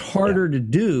 And that's harder to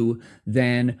do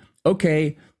than,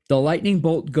 okay, the lightning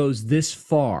bolt goes this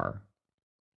far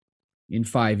in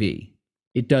 5e.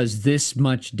 It does this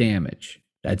much damage.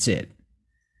 That's it.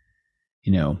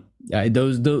 You know,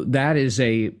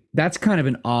 that's kind of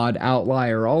an odd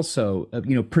outlier also,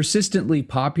 you know, persistently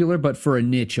popular, but for a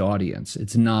niche audience.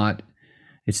 It's not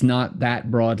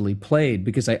that broadly played,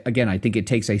 because I think it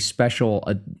takes a special,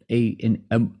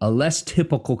 a less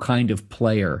typical kind of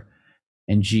player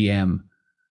and GM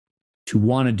to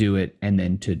want to do it and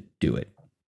then to do it.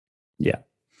 Yeah.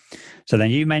 So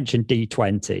then you mentioned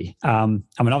D20. I mean,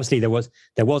 obviously there was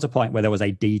a point where there was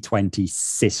a D20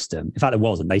 system. In fact, there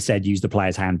wasn't. They said use the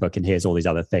player's handbook and here's all these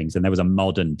other things. And there was a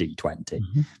modern D20,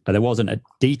 but there wasn't a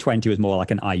D20 was more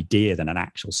like an idea than an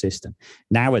actual system.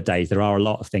 Nowadays, there are a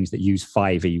lot of things that use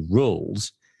 5e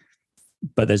rules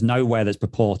but there's nowhere that's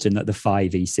purporting that the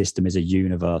 5e system is a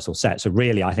universal set. So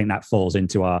really, I think that falls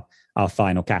into our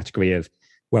final category of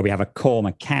where we have a core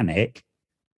mechanic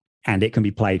and it can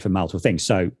be played for multiple things.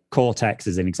 So Cortex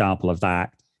is an example of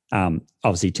that.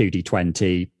 Obviously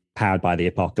 2D20, Powered by the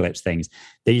Apocalypse things.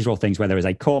 These are all things where there is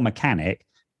a core mechanic,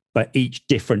 but each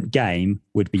different game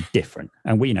would be different.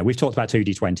 And we've talked about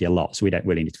 2D20 a lot, so we don't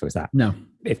really need to focus that. No.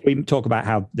 If we talk about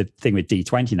how the thing with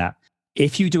D20 that,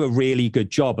 if you do a really good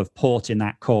job of porting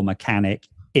that core mechanic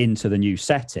into the new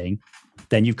setting,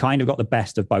 then you've kind of got the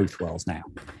best of both worlds now,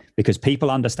 because people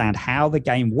understand how the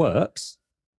game works,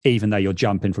 even though you're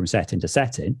jumping from setting to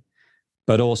setting,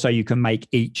 but also you can make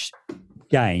each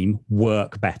game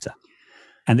work better.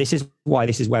 And this is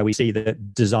where we see the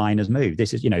designers move.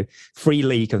 This is, Free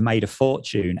League have made a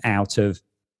fortune out of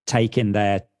taking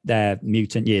their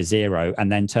Mutant Year Zero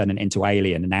and then turning it into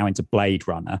Alien and now into Blade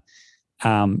Runner.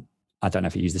 I don't know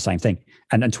if you use the same thing.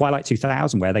 And then Twilight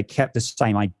 2000, where they kept the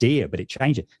same idea, but it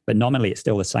changed it. But nominally, it's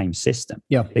still the same system.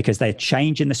 Yeah. Because they're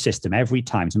changing the system every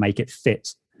time to make it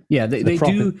fit. Yeah, they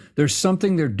do. There's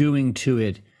something they're doing to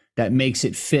it that makes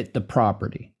it fit the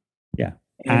property. Yeah.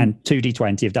 And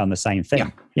 2D20 have done the same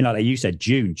thing. Yeah. Like you said,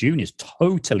 June. June is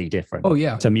totally different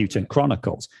to Mutant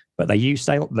Chronicles, but they use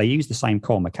the same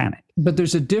core mechanic. But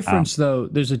there's a difference, though.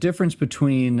 There's a difference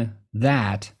between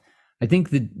that. I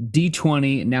think the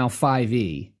D20, now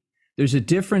 5e, there's a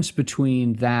difference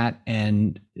between that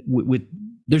and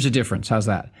there's a difference. How's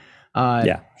that?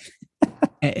 Yeah.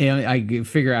 And I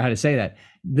figure out how to say that.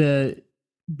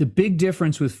 The big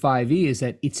difference with 5e is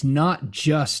that it's not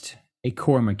just a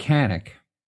core mechanic.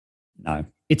 No.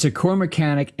 It's a core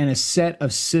mechanic and a set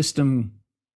of system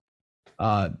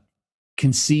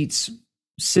conceits,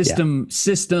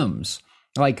 systems.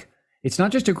 Like, it's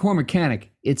not just a core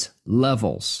mechanic, it's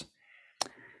levels.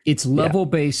 It's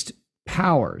level-based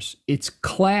powers. It's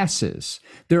classes.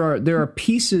 There are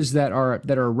pieces that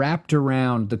are wrapped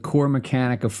around the core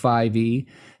mechanic of 5e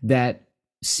that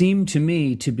seem to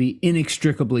me to be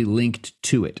inextricably linked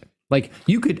to it. Like,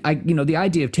 the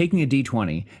idea of taking a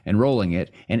D20 and rolling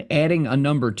it and adding a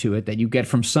number to it that you get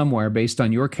from somewhere based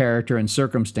on your character and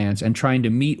circumstance and trying to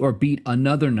meet or beat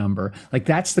another number, like,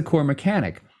 that's the core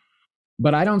mechanic.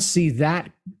 But I don't see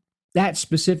that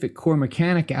specific core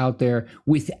mechanic out there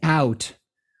without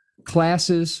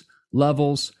classes,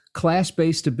 levels,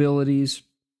 class-based abilities,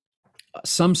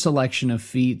 some selection of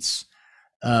feats,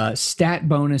 stat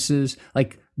bonuses.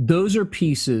 Like, those are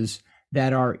pieces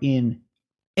that are in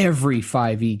every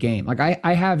 5e game. Like,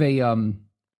 I have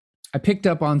I picked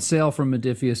up on sale from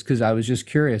Modiphius because I was just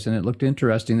curious and it looked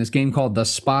interesting. This game called The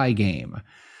Spy Game.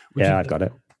 Yeah, I've got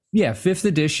it. Yeah, 5th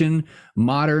edition,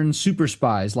 modern super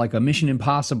spies, like a Mission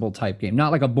Impossible type game.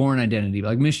 Not like a Bourne Identity, but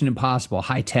like Mission Impossible,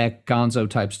 high-tech, gonzo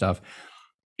type stuff.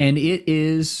 And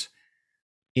it's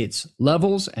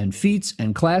levels and feats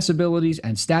and class abilities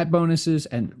and stat bonuses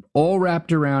and all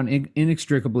wrapped around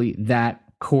inextricably that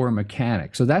core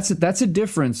mechanic. So that's a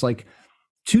difference. Like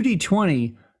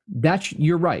 2D20,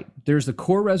 you're right. There's the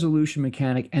core resolution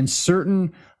mechanic and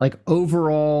certain like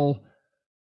overall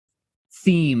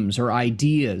themes or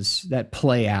ideas that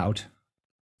play out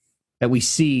that we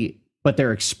see, but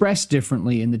they're expressed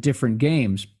differently in the different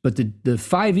games. But the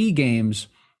 5e games,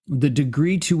 the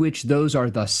degree to which those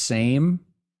are the same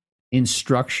in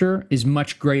structure is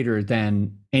much greater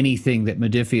than anything that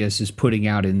Modiphius is putting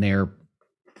out in their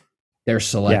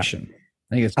selection.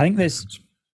 Yeah. I think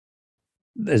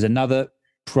there's another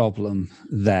problem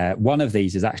there. One of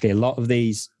these is actually a lot of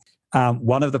these.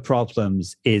 One of the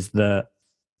problems is that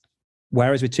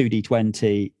whereas with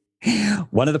 2D20,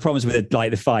 one of the problems with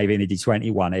the 5 in the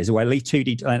D20 one is, well, at least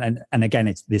 2D, and again,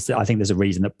 it's this. I think there's a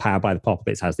reason that Powered by the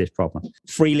Apocalypse has this problem.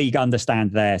 Free League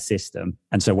understand their system,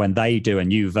 and so when they do a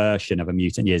new version of a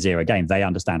Mutant Year Zero game, they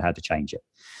understand how to change it.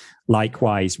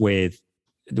 Likewise with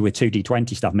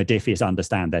 2D20 stuff, Modiphius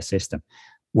understand their system.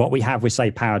 What we have with,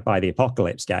 say, Powered by the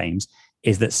Apocalypse games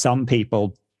is that some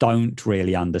people don't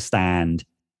really understand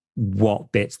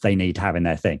what bits they need to have in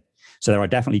their thing. So there are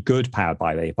definitely good Powered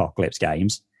by the Apocalypse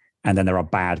games, and then there are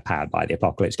bad Powered by the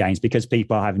Apocalypse games because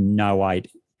people have no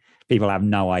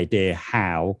idea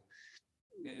how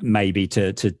maybe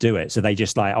to do it. So they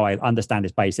just like, I understand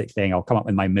this basic thing. I'll come up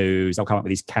with my moves. I'll come up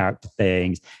with these character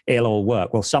things. It'll all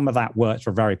work. Well, some of that works for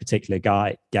a very particular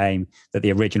game that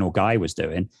the original guy was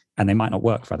doing, and they might not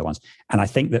work for other ones. And I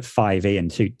think that 5e and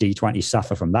 2D20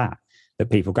 suffer from that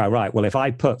people go, right, well, if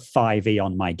I put 5e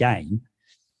on my game,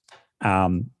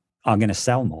 I'm going to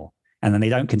sell more. And then they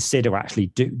don't consider actually,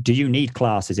 do you need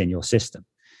classes in your system?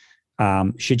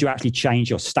 Should you actually change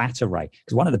your stat array?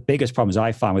 Because one of the biggest problems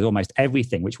I find with almost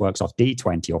everything which works off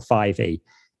D20 or 5e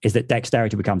is that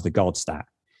dexterity becomes the god stat.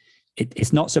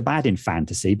 It's not so bad in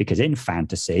fantasy, because in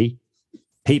fantasy,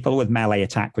 people with melee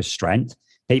attack with strength,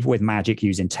 people with magic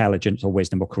use intelligence or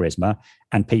wisdom or charisma,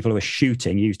 and people who are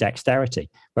shooting use dexterity.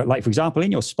 But like, for example,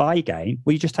 in your spy game,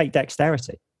 you just take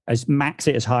dexterity, max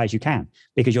it as high as you can,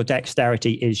 because your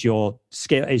dexterity is your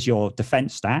skill, is your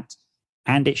defense stat,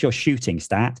 and it's your shooting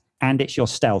stat, and it's your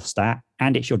stealth stat,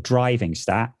 and it's your driving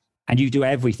stat. And you do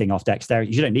everything off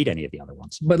dexterity. You don't need any of the other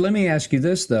ones. But let me ask you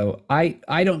this, though. I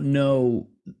don't know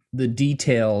the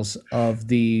details of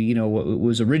the, what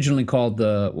was originally called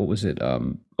the,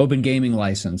 open gaming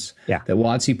license that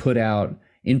WotC put out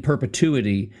in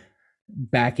perpetuity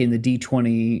back in the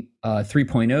D20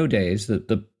 3.0 days,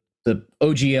 the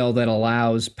OGL that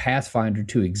allows Pathfinder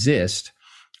to exist.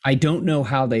 I don't know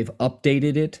how they've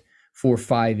updated it for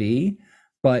 5e,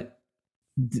 but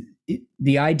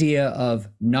the idea of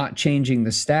not changing the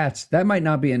stats, that might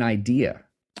not be an idea.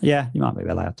 Yeah, you might be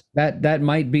allowed. That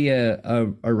might be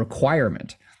a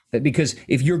requirement. That, because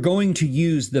if you're going to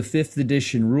use the 5th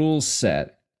edition rules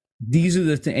set, these are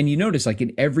the things, and you notice like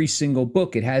in every single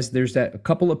book, there's a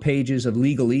couple of pages of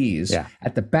legalese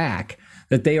at the back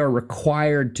that they are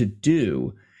required to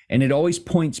do. And it always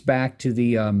points back to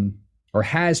the, or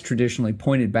has traditionally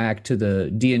pointed back to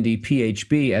the D&D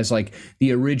PHB as like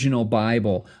the original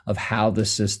Bible of how the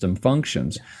system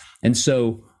functions. And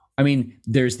so, I mean,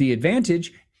 there's the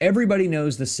advantage. Everybody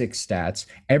knows the 6 stats.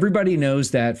 Everybody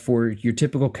knows that for your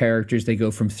typical characters, they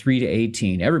go from 3 to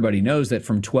 18. Everybody knows that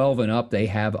from 12 and up, they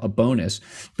have a bonus.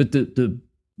 But the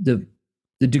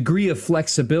degree of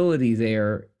flexibility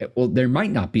there, well, there might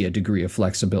not be a degree of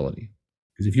flexibility.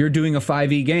 Because if you're doing a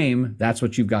 5e game, that's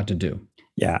what you've got to do.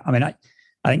 Yeah, I mean, I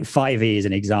think 5e is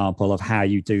an example of how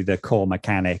you do the core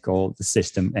mechanic or the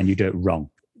system and you do it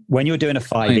wrong. When you're doing a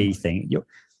 5e thing,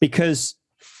 because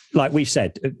like we've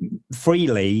said, Free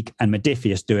League and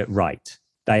Modiphius do it right.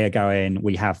 They are going,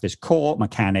 we have this core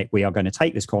mechanic. We are going to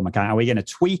take this core mechanic and we're going to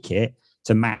tweak it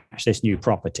to match this new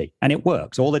property. And it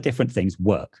works. All the different things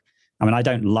work. I mean, I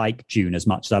don't like Dune as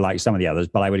much as I like some of the others,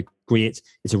 but I would agree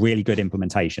it's a really good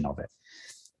implementation of it.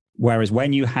 Whereas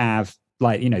when you have,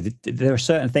 like, there are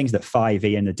certain things that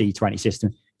 5e and the D20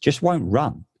 system just won't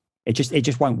run. It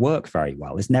just won't work very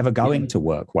well. It's never going to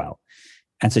work well.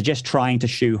 And so just trying to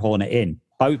shoehorn it in,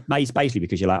 basically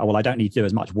because you're like, oh, well, I don't need to do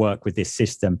as much work with this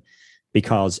system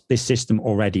because this system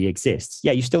already exists.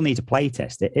 Yeah, you still need to play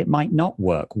test it. It might not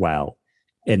work well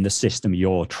in the system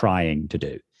you're trying to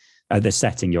do, the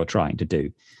setting you're trying to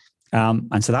do.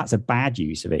 And so that's a bad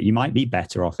use of it. You might be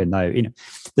better off in though,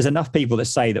 there's enough people that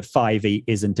say that 5e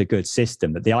isn't a good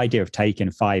system, that the idea of taking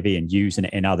 5e and using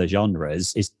it in other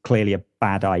genres is clearly a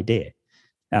bad idea.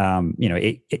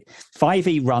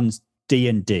 5e runs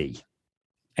D&D.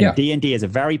 And D&D is a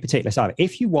very particular style.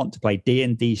 If you want to play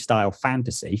D&D style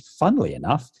fantasy, funnily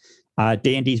enough,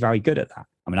 D&D is very good at that.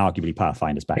 I mean, arguably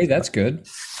Pathfinder's better. Hey, that's good.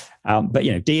 But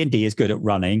D&D is good at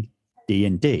running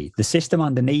D&D. The system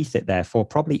underneath it, therefore,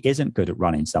 probably isn't good at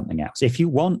running something else. If you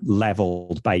want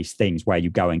leveled based things where you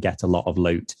go and get a lot of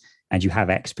loot and you have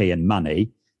XP and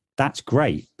money, that's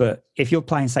great. But if you're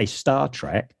playing, say, Star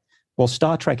Trek, well,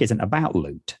 Star Trek isn't about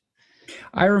loot.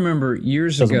 I remember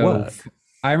years ago,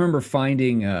 I remember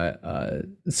finding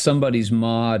somebody's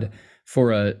mod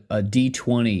for a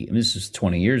D20, and this is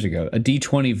 20 years ago, a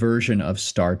D20 version of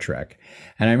Star Trek.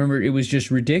 And I remember it was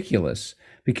just ridiculous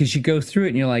because you go through it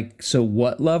and you're like, so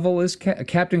what level is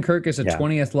Captain Kirk is a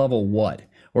 20th level what?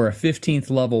 Or a 15th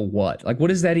level what? Like, what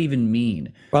does that even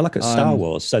mean? Well, look at Star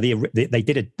Wars. So they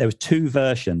did there was 2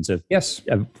 versions of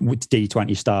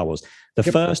D20 Star Wars. The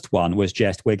first one was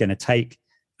just, we're going to take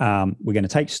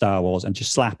Star Wars and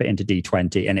just slap it into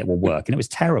D20 and it will work. And it was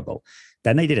terrible.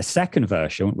 Then they did a second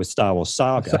version with Star Wars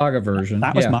Saga version.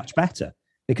 That was much better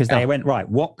because they went, right,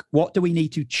 what do we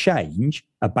need to change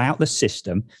about the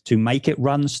system to make it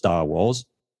run Star Wars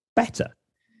better?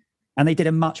 And they did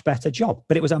a much better job,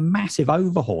 but it was a massive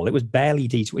overhaul. It was barely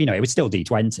D20, it was still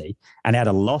D20 and it had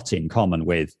a lot in common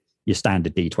with your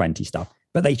standard D20 stuff,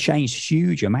 but they changed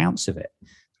huge amounts of it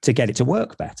to get it to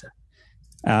work better.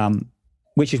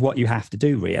 Which is what you have to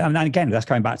do, really. And again, that's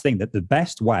coming back to the thing that the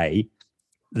best way,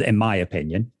 in my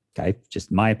opinion,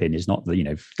 just my opinion, is not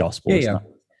the gospel.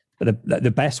 But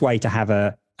the best way to have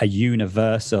a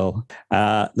universal,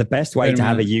 have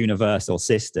a universal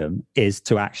system is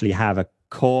to actually have a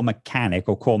core mechanic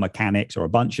or core mechanics or a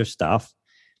bunch of stuff,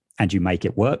 and you make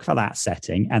it work for that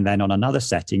setting, and then on another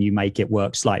setting you make it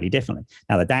work slightly differently.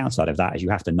 Now, the downside of that is you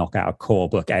have to knock out a core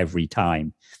book every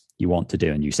time you want to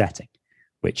do a new setting,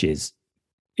 which is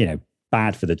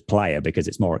bad for the player because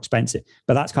it's more expensive.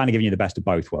 But that's kind of giving you the best of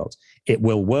both worlds. It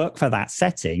will work for that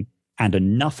setting and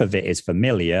enough of it is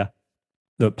familiar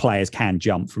that players can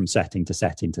jump from setting to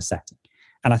setting to setting.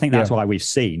 And I think that's why we've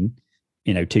seen,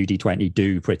 2D20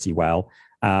 do pretty well.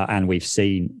 And we've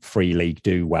seen Free League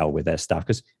do well with their stuff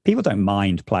because people don't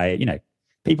mind playing,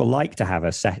 people like to have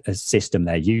a system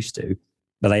they're used to,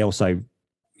 but they also,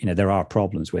 there are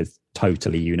problems with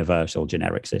totally universal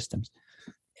generic systems.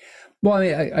 Well, I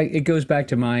mean, it goes back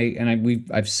to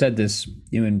I've said this,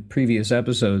 in previous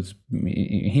episodes,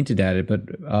 hinted at it, but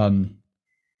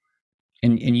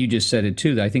and you just said it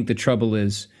too. That I think the trouble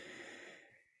is,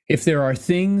 if there are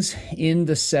things in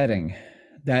the setting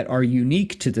that are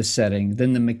unique to the setting,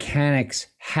 then the mechanics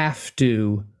have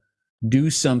to do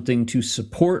something to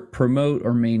support, promote,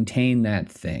 or maintain that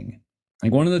thing.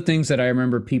 Like one of the things that I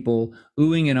remember people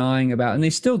oohing and ahhing about, and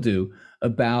they still do,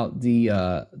 about the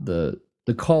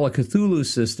Call of Cthulhu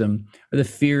system are the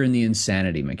fear and the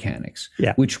insanity mechanics,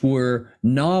 which were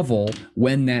novel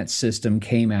when that system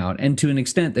came out, and to an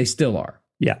extent they still are.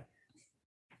 Yeah.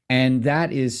 And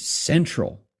that is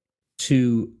central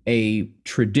to a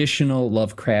traditional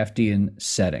Lovecraftian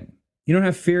setting. You don't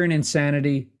have fear and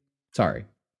insanity. Sorry.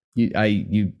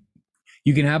 You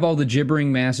can have all the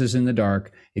gibbering masses in the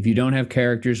dark if you don't have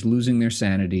characters losing their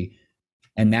sanity,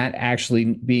 and that actually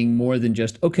being more than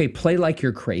just, okay, play like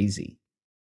you're crazy.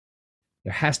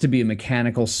 There has to be a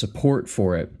mechanical support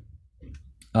for it.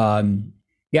 I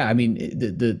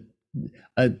mean,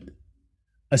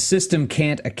 a system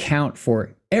can't account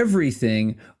for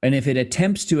everything, and if it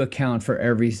attempts to account for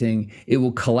everything, it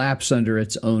will collapse under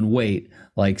its own weight,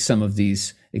 like some of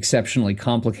these exceptionally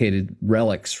complicated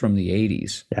relics from the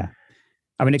 80s. Yeah.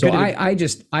 I mean,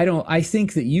 I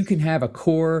think that you can have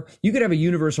you could have a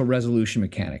universal resolution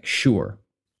mechanic, sure.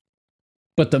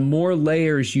 But the more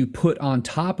layers you put on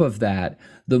top of that,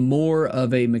 the more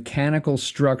of a mechanical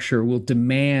structure will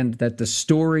demand that the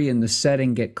story and the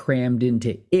setting get crammed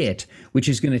into it, which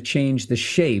is going to change the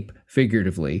shape,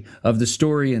 figuratively, of the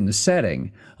story and the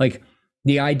setting. Like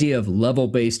the idea of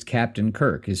level-based Captain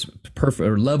Kirk is perfect,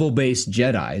 or level-based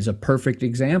Jedi is a perfect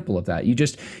example of that.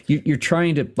 You're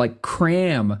trying to like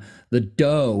cram the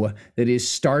dough that is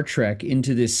Star Trek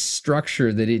into this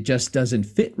structure that it just doesn't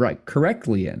fit right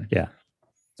correctly in. Yeah.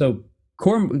 So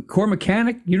core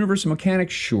mechanic, universal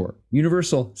mechanic, sure.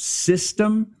 Universal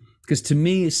system, because to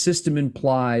me, a system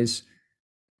implies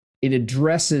it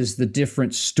addresses the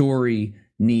different story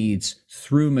needs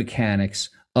through mechanics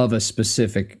of a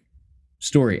specific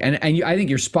story. And I think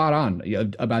you're spot on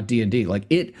about D&D. Like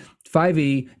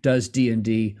 5e does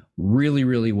D&D really,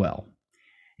 really well.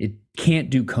 It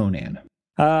can't do Conan.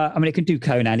 I mean, it can do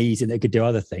Conan easy, and it could do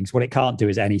other things. What it can't do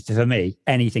is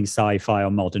anything sci-fi or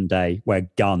modern day where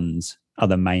guns are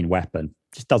the main weapon.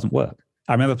 It just doesn't work.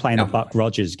 I remember playing the Buck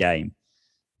Rogers game,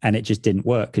 and it just didn't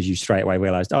work because you straight away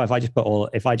realized, if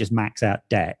I just max out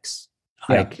Dex,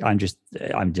 I'm just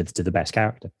the best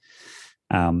character.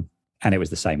 And it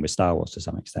was the same with Star Wars to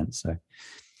some extent. So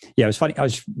yeah, it was funny. I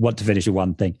just want to finish with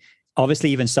one thing. Obviously,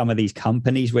 even some of these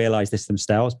companies realize this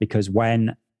themselves, because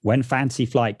when Fantasy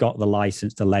Flight got the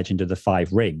license to Legend of the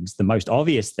Five Rings, the most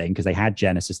obvious thing, because they had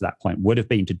Genesis at that point, would have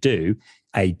been to do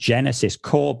a Genesis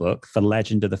core book for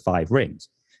Legend of the Five Rings.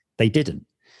 They didn't.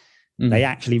 They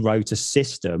actually wrote a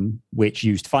system which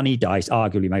used funny dice,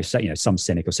 arguably some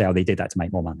cynic will say, they did that to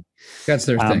make more money. That's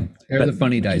their thing. They're the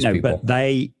funny dice people. But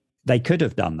they could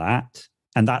have done that,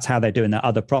 and that's how they're doing their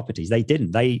other properties. They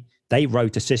didn't. They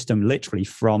wrote a system literally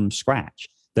from scratch,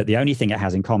 that the only thing it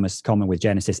has in common with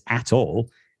Genesis at all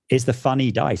is the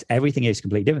funny dice. Everything is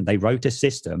completely different. They wrote a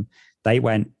system. They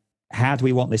went, how do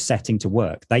we want this setting to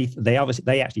work? They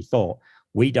actually thought,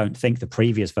 we don't think the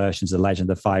previous versions of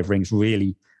Legend of the Five Rings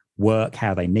really work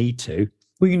how they need to.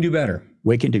 We can do better.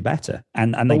 We can do better.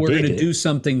 And but we're going to do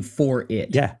something for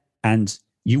it. Yeah. And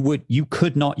you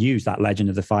could not use that Legend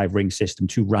of the Five Rings system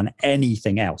to run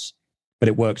anything else, but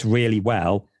it works really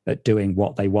well at doing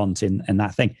what they want in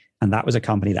that thing. And that was a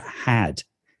company that had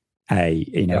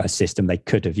a system they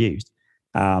could have used.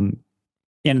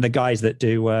 The guys that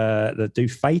do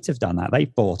Fate have done that.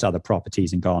 They've bought other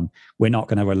properties and gone, we're not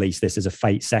going to release this as a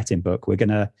Fate setting book. We're going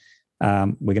to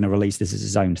release this as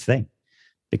its own thing,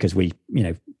 because we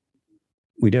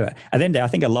do it. And then I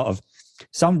think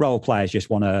some role players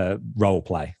just want to role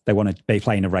play. They want to be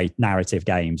playing narrative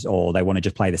games, or they want to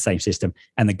just play the same system,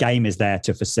 and the game is there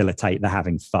to facilitate the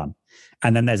having fun.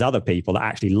 And then there's other people that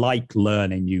actually like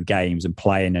learning new games and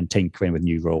playing and tinkering with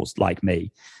new rules, like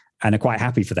me, and are quite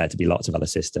happy for there to be lots of other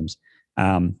systems.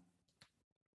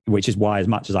 Which is why, as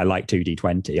much as I like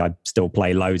 2D20, I still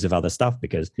play loads of other stuff,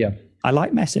 because I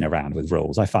like messing around with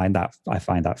rules. I find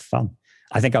that fun.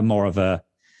 I think I'm more of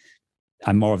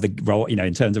I'm more of the role,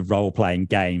 in terms of role-playing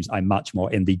games, I'm much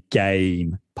more in the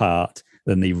game part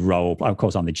than the role. Of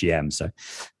course, I'm the GM, so,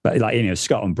 but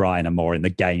Scott and Brian are more in the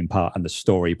game part and the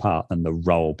story part than the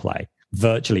role play.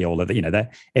 Virtually all of the,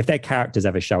 if their characters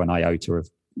ever show an iota of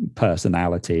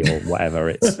personality or whatever,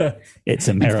 it's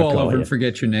a miracle. Fall over and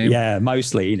forget your name. Yeah,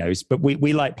 mostly, but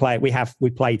we like play. We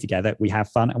play together. We have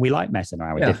fun, and we like messing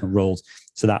around with different rules.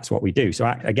 So that's what we do.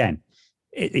 So again,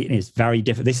 it is very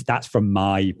different. That's from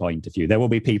my point of view. There will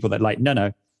be people that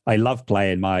no, I love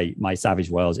playing my Savage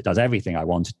Worlds. It does everything I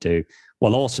want it to.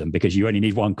 Well, awesome, because you only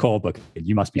need one core book and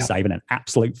you must be saving an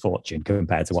absolute fortune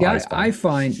compared to what I spend. I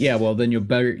find, well, then you'll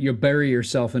bury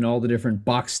yourself in all the different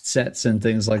boxed sets and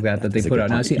things like that they put out.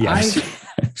 Now, see,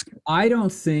 I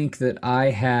don't think that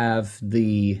I have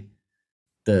the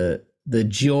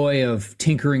joy of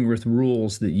tinkering with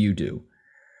rules that you do.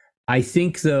 I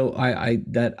think, though,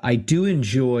 that I do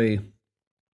enjoy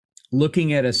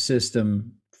looking at a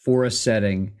system for a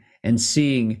setting and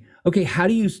seeing, okay, how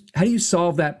do you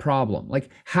solve that problem? Like,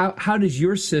 how does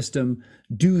your system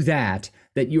do that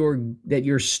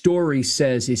your story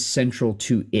says is central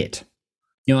to it?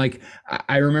 Like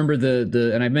I remember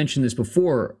the and I mentioned this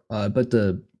before, but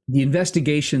the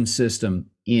investigation system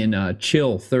in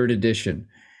Chill 3rd edition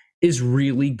is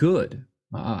really good.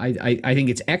 I think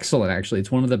it's excellent. Actually,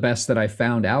 it's one of the best that I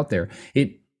found out there.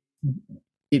 It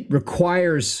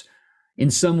requires, in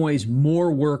some ways,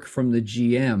 more work from the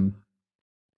GM,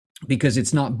 because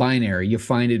it's not binary. You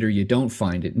find it or you don't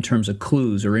find it in terms of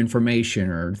clues or information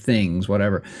or things,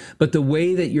 whatever. But the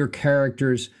way that your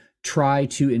characters try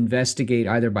to investigate,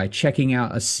 either by checking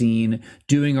out a scene,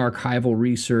 doing archival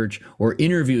research, or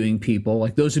interviewing people,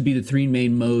 like those would be the three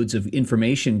main modes of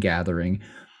information gathering.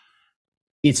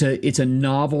 It's a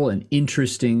novel and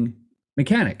interesting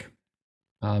mechanic.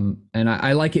 And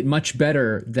I like it much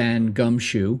better than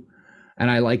Gumshoe, and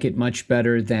I like it much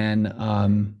better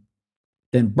than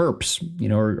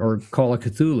Burps, or Call of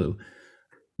Cthulhu.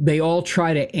 They all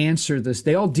try to answer this.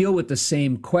 They all deal with the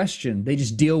same question. They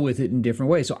just deal with it in different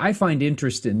ways. So I find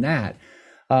interest in that.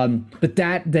 But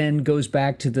that then goes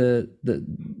back to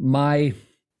my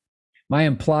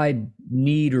implied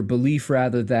need or belief,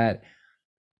 rather, that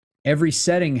every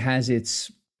setting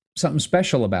has something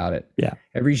special about it. Yeah.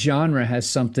 Every genre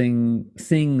has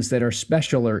things that are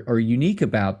special or unique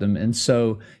about them. And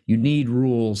so you need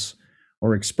rules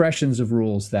or expressions of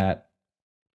rules that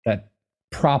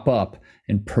prop up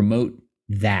and promote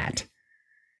that.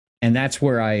 And that's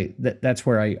where I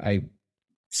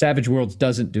Savage Worlds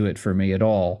doesn't do it for me at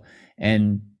all.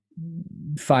 And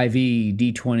 5e,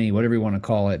 D20, whatever you want to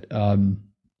call it,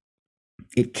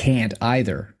 it can't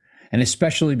either. And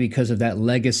especially because of that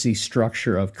legacy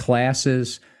structure of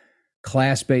classes,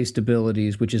 class-based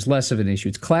abilities, which is less of an issue.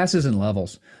 It's classes and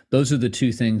levels. Those are the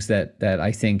two things that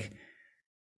I think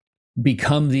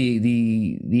become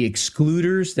the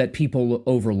excluders that people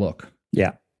overlook.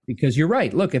 Yeah. Because you're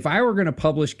right. Look, if I were going to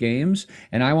publish games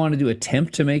and I wanted to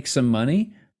attempt to make some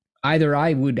money, either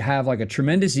I would have like a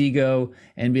tremendous ego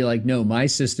and be like, no, my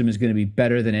system is going to be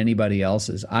better than anybody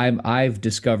else's. I've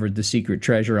discovered the secret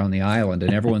treasure on the island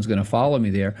and everyone's going to follow me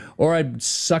there. Or I'd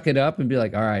suck it up and be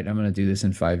like, all right, I'm going to do this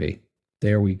in 5e.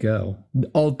 There we go.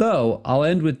 Although I'll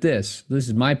end with this. This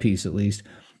is my piece, at least.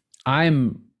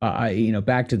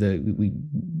 Back to we've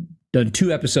done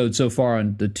 2 episodes so far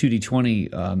on the 2D20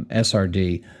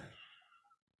 SRD.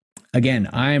 Again,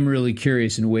 I am really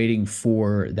curious and waiting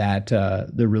for that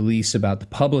the release about the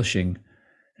publishing,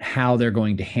 how they're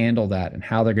going to handle that, and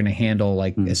how they're going to handle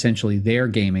essentially their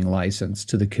gaming license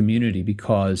to the community,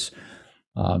 because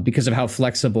of how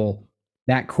flexible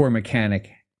that core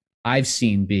mechanic I've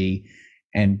seen be,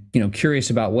 and curious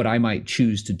about what I might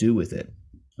choose to do with it.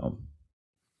 So.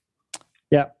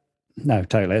 Yeah, no,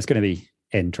 totally. It's going to be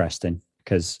interesting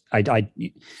because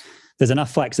there's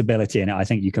enough flexibility in it. I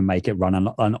think you can make it run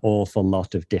an awful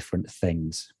lot of different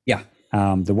things. Yeah.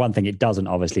 The one thing it doesn't,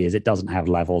 obviously, is it doesn't have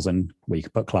levels, and you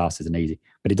can put classes in easy,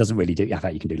 but it doesn't really do. In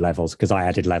fact, you can do levels, because I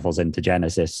added levels into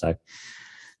Genesis. So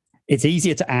it's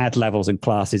easier to add levels and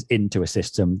classes into a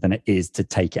system than it is to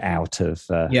take it out of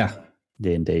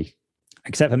D&D,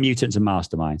 except for Mutants and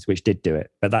Masterminds, which did do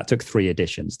it. But that took 3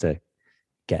 editions to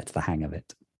get the hang of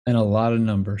it. And a lot of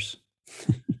numbers.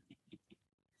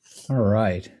 All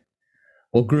right.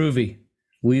 Well, groovy.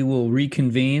 We will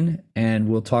reconvene and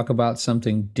we'll talk about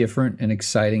something different and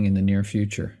exciting in the near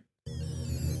future.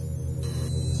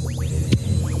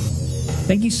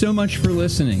 Thank you so much for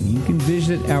listening. You can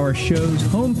visit our show's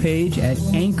homepage at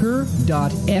anchor.fm/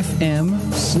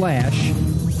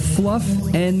 Fluff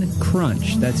and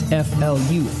Crunch. That's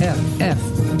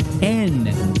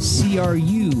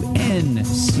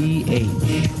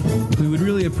FluffNCrunch. We would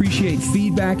really appreciate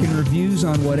feedback and reviews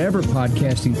on whatever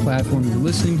podcasting platform you're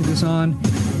listening to this on.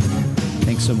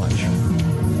 Thanks so much.